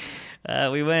we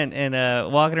went and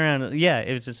walking around. Yeah,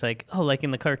 it was just like, oh, like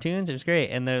in the cartoons, it was great.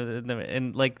 And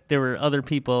and like there were other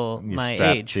people You my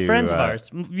strapped age, to, friends of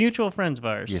ours, mutual friends of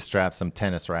ours. You strap some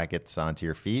tennis rackets onto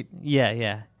your feet?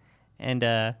 Yeah. And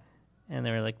they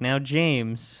were like, now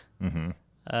James,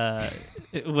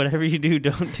 whatever you do,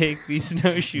 don't take these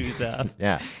snowshoes off.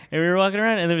 Yeah. And we were walking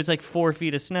around, and there was like 4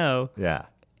 feet of snow. Yeah.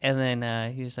 And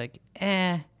then he was like,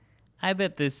 I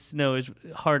bet this snow is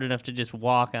hard enough to just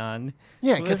walk on.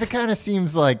 Yeah, because it kind of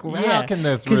seems like, well, how can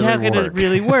this 'Cause really how can work? it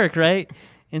really work, right?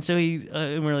 And so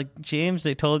and we're like, James,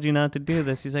 they told you not to do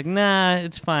this. He's like, nah,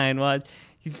 it's fine. Watch.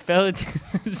 He fell into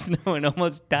the snow and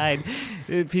almost died.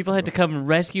 People had to come and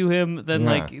rescue him. Then,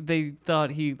 like, they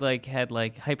thought he like had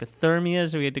like hypothermia,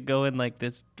 so we had to go in like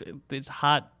this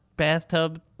hot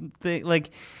bathtub thing.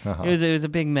 Like, it was a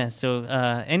big mess. So,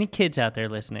 any kids out there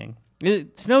listening?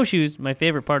 Snowshoes, my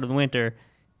favorite part of the winter.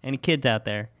 Any kids out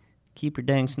there, keep your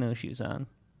dang snowshoes on.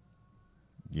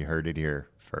 You heard it here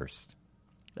first.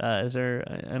 Is there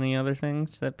any other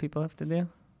things that people have to do?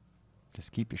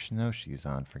 Just keep your snowshoes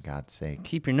on, for God's sake.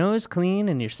 Keep your nose clean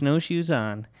and your snowshoes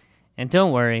on. And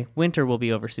don't worry, winter will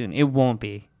be over soon. It won't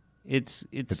be. It's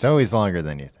always longer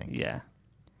than you think. Yeah.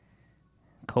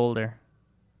 Colder.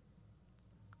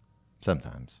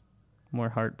 Sometimes. More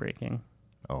heartbreaking.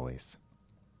 always.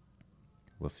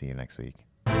 We'll see you next week.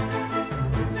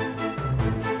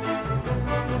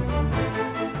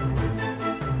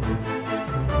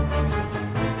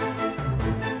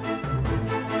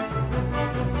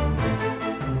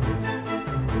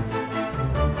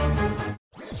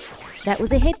 That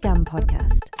was a HeadGum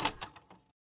podcast.